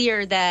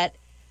clear that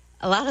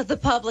a lot of the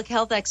public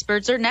health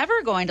experts are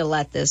never going to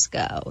let this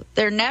go.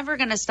 They're never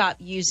going to stop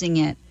using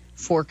it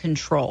for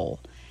control.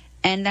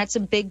 And that's a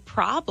big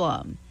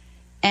problem.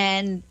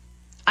 And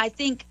I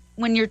think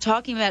when you're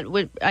talking about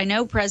what I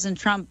know President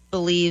Trump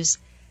believes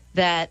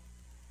that,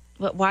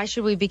 why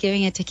should we be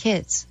giving it to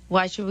kids?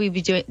 Why should we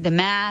be doing the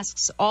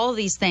masks? All of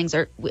these things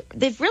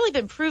they've really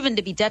been proven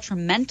to be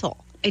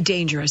detrimental.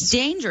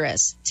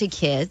 Dangerous to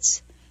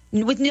kids.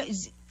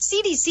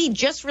 CDC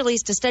just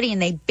released a study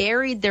and they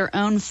buried their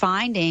own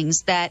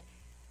findings that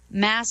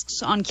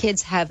masks on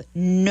kids have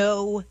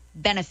no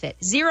benefit,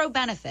 zero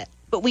benefit,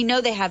 but we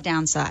know they have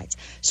downsides.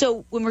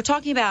 So when we're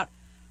talking about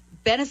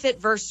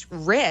benefit versus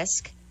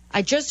risk,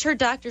 I just heard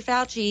Dr.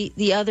 Fauci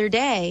the other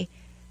day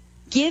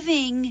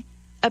giving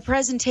a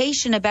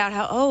presentation about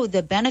how,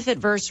 the benefit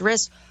versus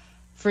risk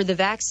for the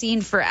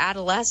vaccine for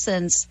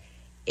adolescents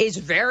is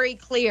very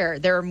clear.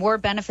 There are more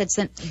benefits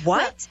than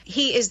what?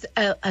 He is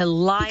a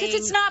lying because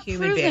it's not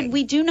human proven. being.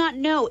 We do not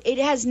know. It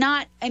has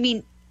not. I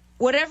mean,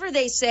 whatever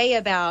they say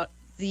about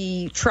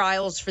the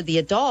trials for the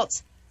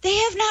adults, they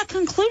have not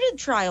concluded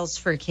trials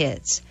for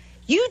kids.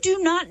 You do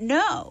not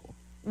know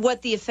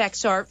what the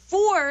effects are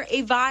for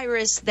a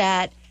virus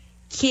that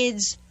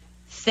kids,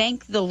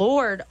 thank the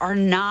Lord, are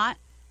not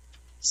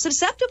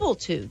susceptible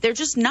to. They're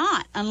just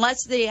not,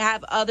 unless they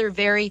have other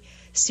very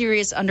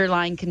serious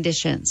underlying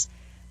conditions.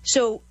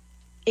 So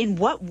in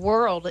what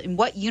world, in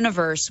what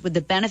universe would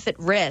the benefit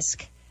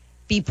risk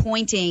be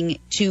pointing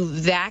to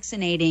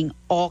vaccinating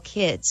all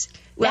kids?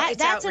 Well,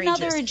 That's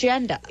another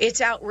agenda.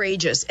 It's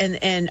outrageous.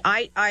 And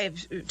I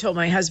have told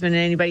my husband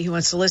and anybody who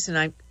wants to listen,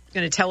 I'm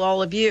going to tell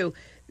all of you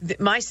that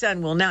my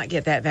son will not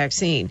get that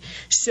vaccine.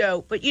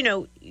 So, but you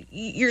know,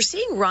 you're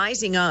seeing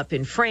rising up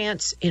in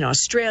France, in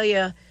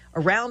Australia,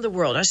 around the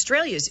world.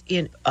 Australia's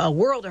in a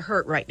world of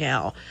hurt right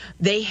now.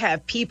 They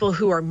have people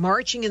who are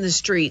marching in the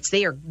streets.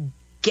 They are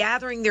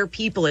gathering their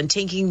people and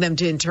taking them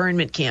to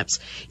internment camps.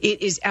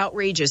 It is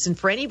outrageous. And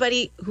for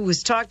anybody who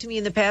has talked to me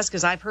in the past,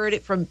 because I've heard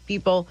it from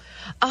people,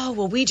 oh,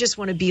 well, we just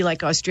want to be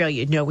like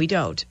Australia. No, we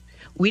don't.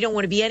 We don't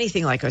want to be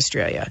anything like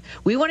Australia.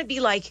 We want to be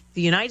like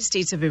the United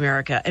States of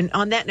America. And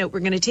on that note, we're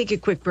going to take a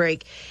quick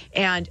break.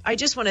 And I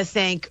just want to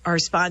thank our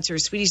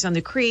sponsors, Sweeties on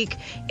the Creek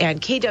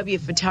and KW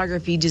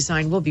Photography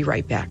Design. We'll be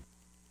right back.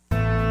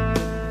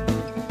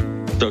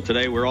 So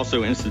today we're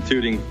also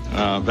instituting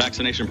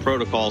vaccination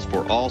protocols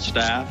for all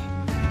staff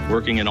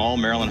working in all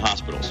Maryland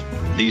hospitals.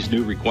 These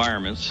new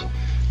requirements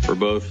for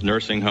both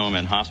nursing home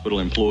and hospital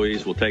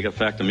employees will take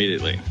effect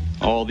immediately.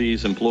 All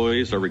these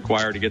employees are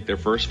required to get their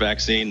first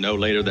vaccine no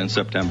later than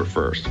September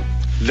 1st.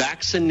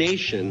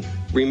 Vaccination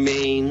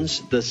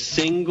remains the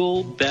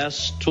single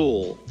best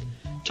tool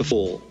to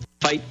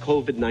fight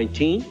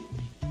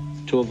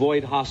COVID-19, to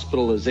avoid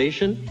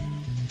hospitalization,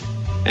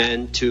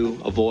 and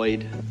to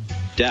avoid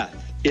death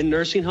in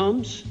nursing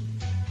homes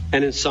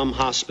and in some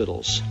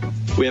hospitals.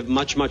 We have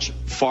much, much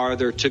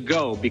farther to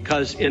go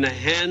because in a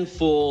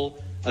handful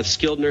of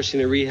skilled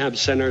nursing and rehab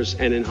centers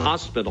and in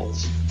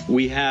hospitals,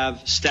 we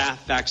have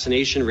staff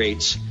vaccination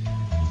rates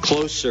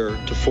closer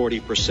to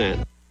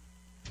 40%.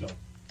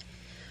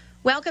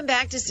 Welcome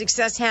back to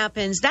Success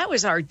Happens. That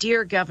was our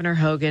dear Governor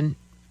Hogan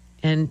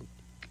and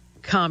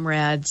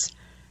comrades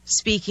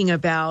speaking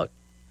about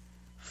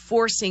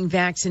forcing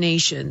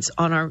vaccinations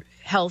on our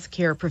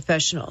healthcare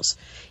professionals.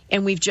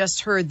 And we've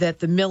just heard that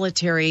the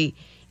military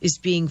is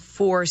being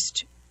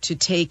forced to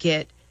take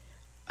it.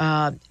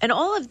 And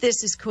all of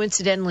this is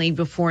coincidentally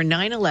before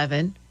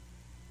 9/11.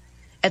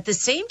 At the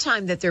same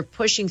time that they're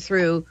pushing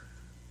through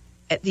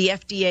the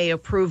FDA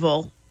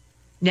approval,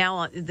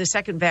 now the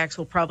second vax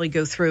will probably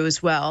go through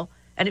as well.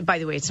 And by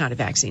the way, it's not a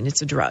vaccine,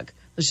 it's a drug.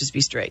 Let's just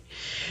be straight.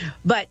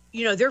 But,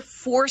 you know, they're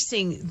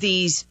forcing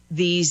these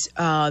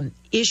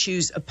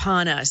issues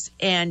upon us.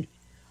 And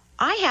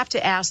I have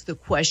to ask the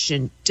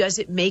question, does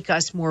it make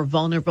us more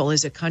vulnerable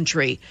as a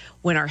country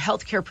when our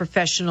healthcare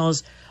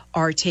professionals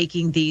are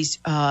taking these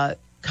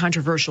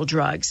controversial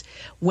drugs,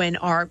 when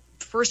our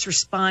first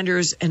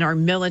responders and our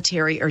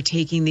military are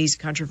taking these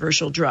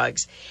controversial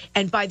drugs?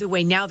 And by the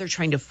way, now they're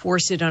trying to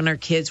force it on our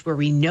kids where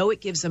we know it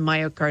gives them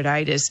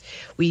myocarditis.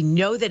 We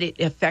know that it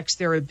affects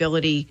their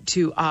ability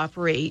to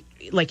operate,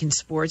 like in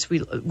sports.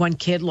 One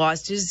kid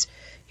lost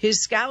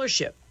his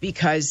scholarship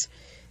because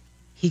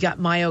he got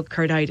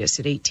myocarditis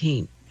at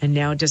 18 and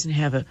now doesn't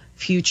have a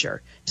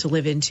future to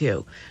live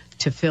into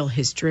to fill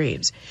his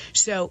dreams.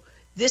 So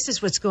this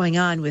is what's going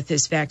on with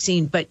this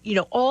vaccine. But, you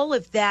know, all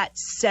of that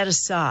set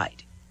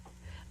aside,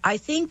 I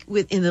think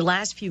in the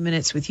last few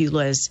minutes with you,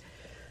 Liz,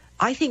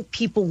 I think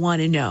people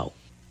want to know,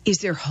 is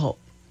there hope?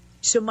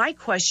 So my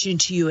question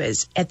to you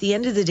is, at the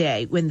end of the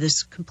day, when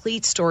this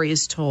complete story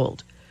is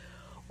told,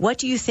 what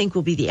do you think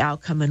will be the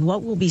outcome and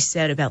what will be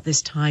said about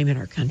this time in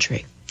our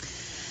country?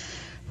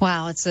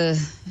 Wow, it's a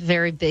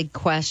very big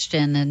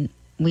question, and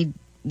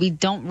we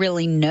don't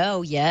really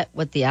know yet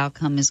what the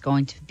outcome is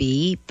going to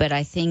be, but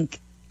I think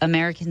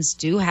Americans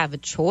do have a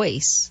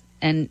choice,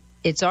 and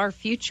it's our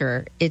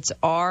future. It's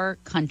our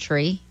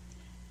country.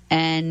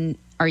 And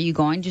are you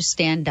going to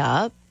stand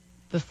up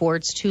before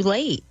it's too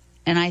late?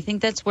 And I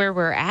think that's where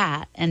we're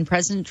at. And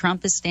President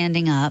Trump is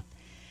standing up.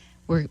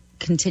 We're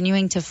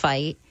continuing to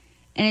fight.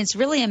 And it's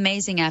really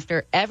amazing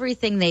after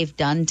everything they've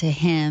done to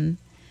him,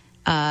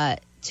 to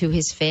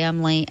his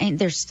family. And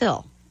they're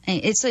still.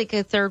 It's like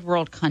a third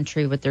world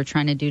country, what they're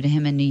trying to do to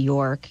him in New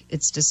York.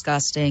 It's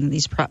disgusting.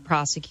 These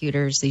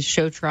prosecutors, these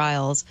show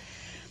trials,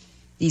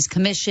 these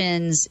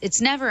commissions,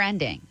 it's never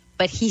ending.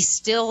 But he's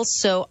still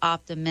so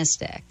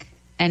optimistic,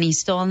 and he's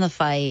still in the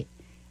fight.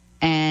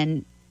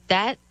 And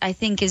that, I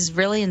think, is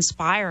really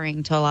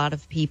inspiring to a lot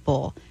of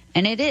people.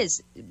 And it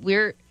is.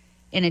 We're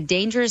in a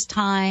dangerous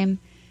time.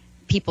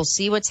 People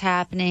see what's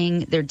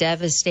happening. They're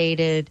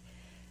devastated.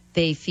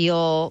 They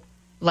feel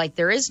like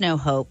there is no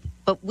hope.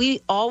 But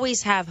we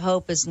always have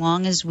hope as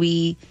long as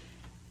we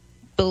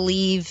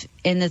believe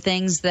in the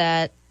things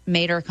that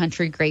made our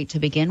country great to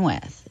begin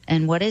with.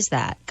 And what is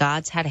that?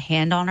 God's had a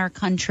hand on our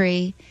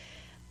country.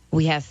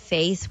 We have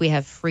faith. We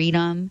have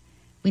freedom.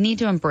 We need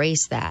to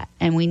embrace that.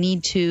 And we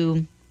need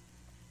to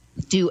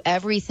do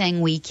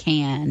everything we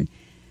can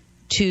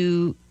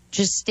to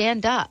just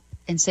stand up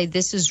and say,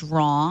 this is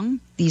wrong.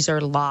 These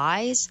are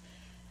lies.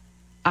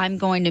 I'm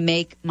going to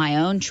make my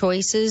own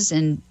choices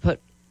and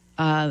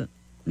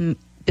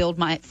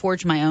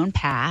forge my own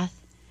path.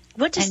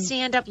 What does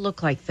stand up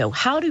look like, though?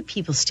 How do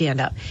people stand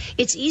up?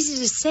 It's easy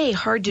to say,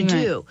 hard to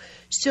do.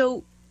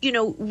 So,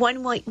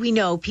 one way we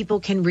know people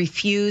can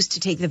refuse to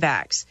take the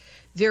vax.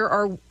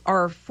 There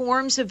are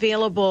forms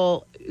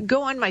available.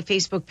 Go on my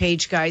Facebook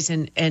page, guys,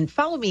 and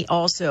follow me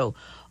also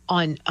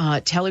on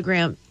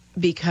Telegram,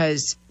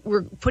 because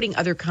we're putting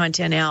other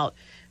content out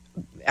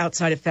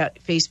outside of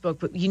Facebook,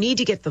 but you need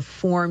to get the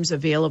forms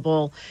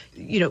available.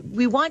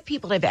 We want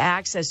people to have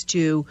access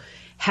to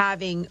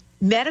having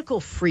medical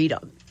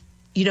freedom,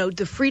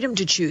 the freedom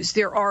to choose.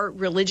 There are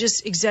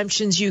religious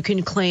exemptions you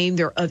can claim.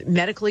 There are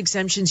medical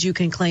exemptions you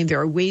can claim.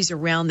 There are ways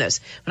around this.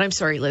 But I'm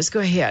sorry, Liz, go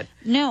ahead.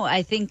 No,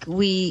 I think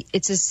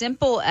it's as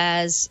simple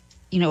as,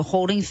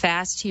 holding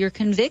fast to your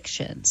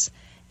convictions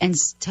and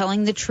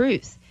telling the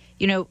truth.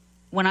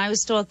 When I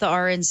was still at the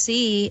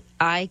RNC,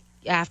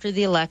 after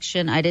the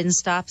election, I didn't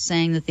stop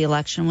saying that the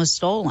election was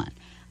stolen.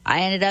 I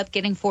ended up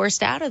getting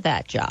forced out of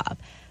that job.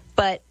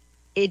 But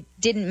it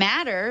didn't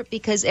matter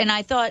and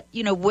I thought,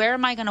 where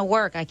am I going to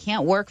work? I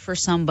can't work for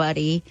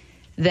somebody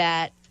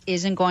that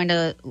isn't going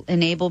to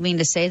enable me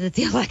to say that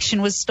the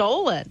election was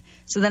stolen.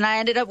 So then I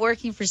ended up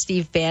working for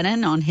Steve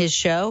Bannon on his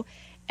show.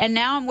 And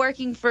now I'm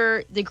working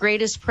for the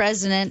greatest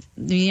president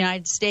of the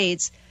United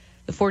States,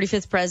 the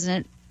 45th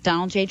president,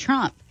 Donald J.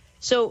 Trump.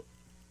 So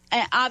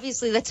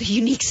obviously that's a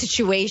unique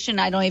situation.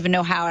 I don't even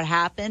know how it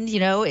happened.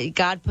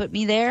 God put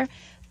me there.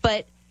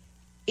 But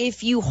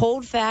if you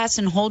hold fast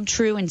and hold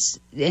true and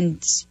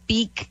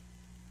speak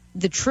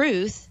the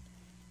truth,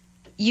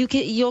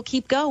 you'll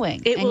keep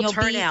going. It will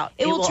turn out.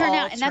 It will turn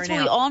out. And that's what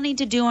we all need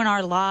to do in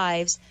our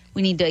lives.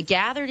 We need to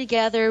gather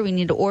together. We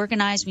need to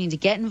organize. We need to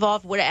get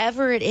involved,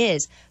 whatever it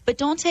is. But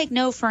don't take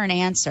no for an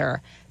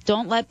answer.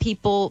 Don't let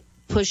people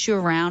push you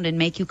around and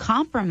make you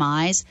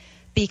compromise,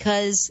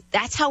 because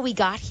that's how we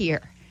got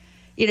here.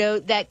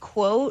 That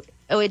quote,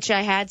 which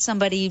I had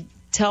somebody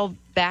tell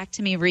back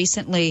to me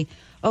recently,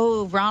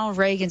 Ronald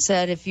Reagan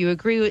said, if you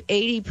agree with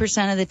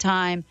 80% of the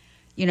time,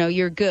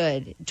 you're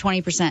good,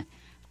 20%.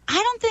 I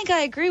don't think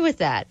I agree with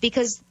that,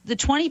 because the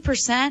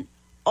 20%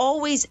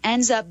 always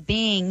ends up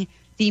being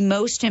the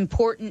most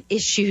important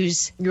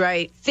issues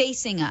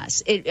facing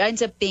us. It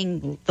ends up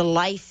being the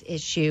life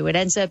issue. It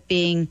ends up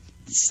being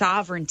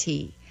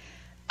sovereignty.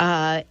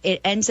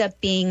 It ends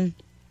up being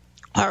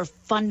our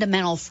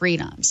fundamental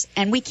freedoms,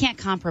 and we can't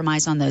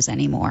compromise on those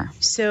anymore.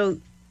 So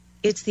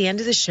it's the end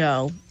of the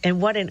show,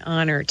 and what an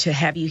honor to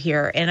have you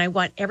here. And I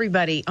want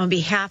everybody, on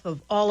behalf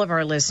of all of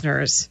our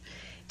listeners,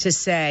 to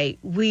say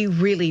we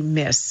really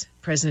miss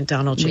President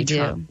Donald J.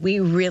 Trump. We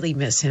really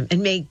miss him,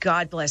 and may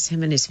God bless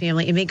him and his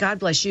family, and may God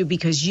bless you,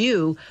 because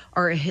you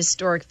are a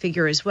historic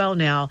figure as well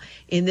now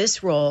in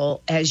this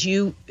role, as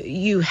you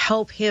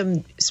help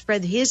him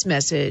spread his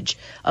message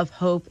of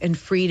hope and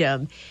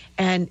freedom.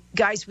 And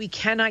guys, we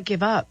cannot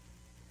give up.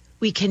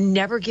 We can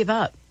never give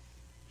up.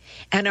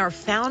 And our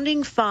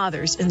founding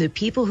fathers and the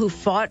people who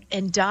fought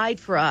and died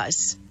for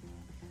us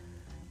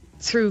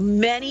through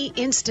many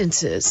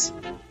instances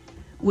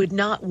would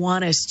not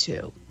want us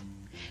to.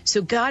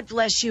 So God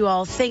bless you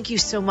all. Thank you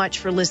so much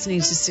for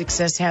listening to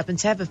Success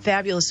Happens. Have a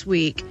fabulous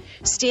week.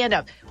 Stand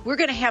up. We're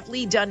going to have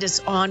Lee Dundas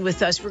on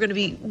with us. We're going to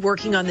be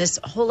working on this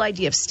whole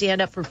idea of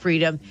stand up for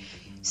freedom.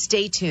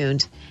 Stay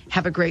tuned.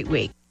 Have a great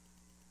week.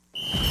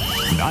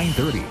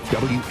 930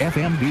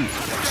 WFMD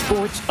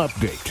Sports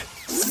Update.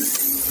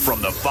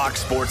 From the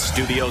Fox Sports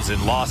Studios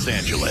in Los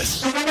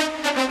Angeles,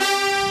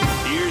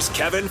 here's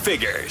Kevin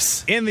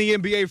Figures. In the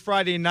NBA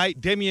Friday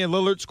night, Damian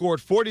Lillard scored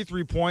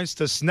 43 points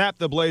to snap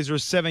the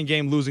Blazers'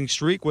 7-game losing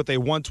streak with a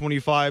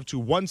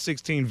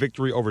 125-116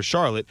 victory over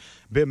Charlotte.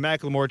 Ben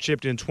McLemore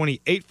chipped in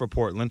 28 for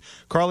Portland.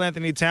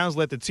 Karl-Anthony Towns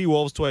led the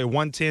T-Wolves to a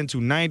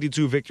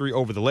 110-92 victory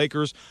over the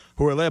Lakers,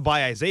 who are led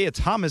by Isaiah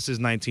Thomas's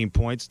 19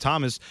 points.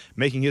 Thomas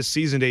making his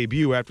season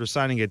debut after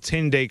signing a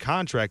 10-day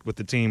contract with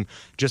the team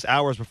just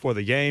hours before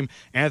the game.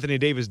 Anthony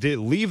Davis did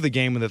leave the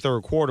game in the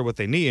third quarter with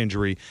a knee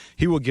injury.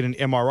 He will get an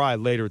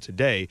MRI later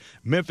today.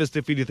 Memphis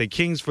defeated the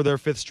Kings for their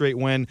 5th straight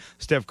win.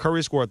 Steph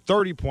Curry scored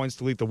 30 points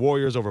to lead the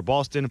Warriors over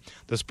Boston.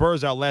 The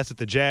Spurs outlasted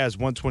the Jazz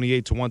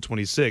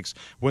 128-126.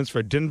 Wins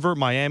for Denver,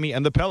 Miami,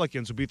 and the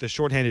Pelicans, who beat the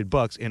shorthanded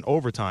Bucks in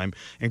overtime.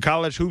 In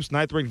college hoops,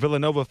 9th-ranked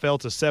Villanova fell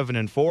to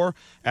 7-4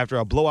 after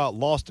a blowout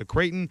loss to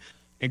Creighton.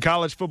 In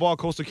college football,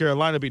 Coastal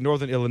Carolina beat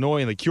Northern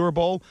Illinois in the Cure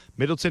Bowl.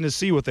 Middle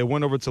Tennessee with a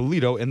win over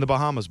Toledo in the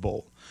Bahamas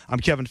Bowl. I'm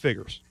Kevin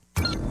Figures.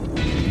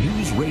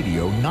 News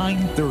Radio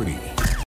 930.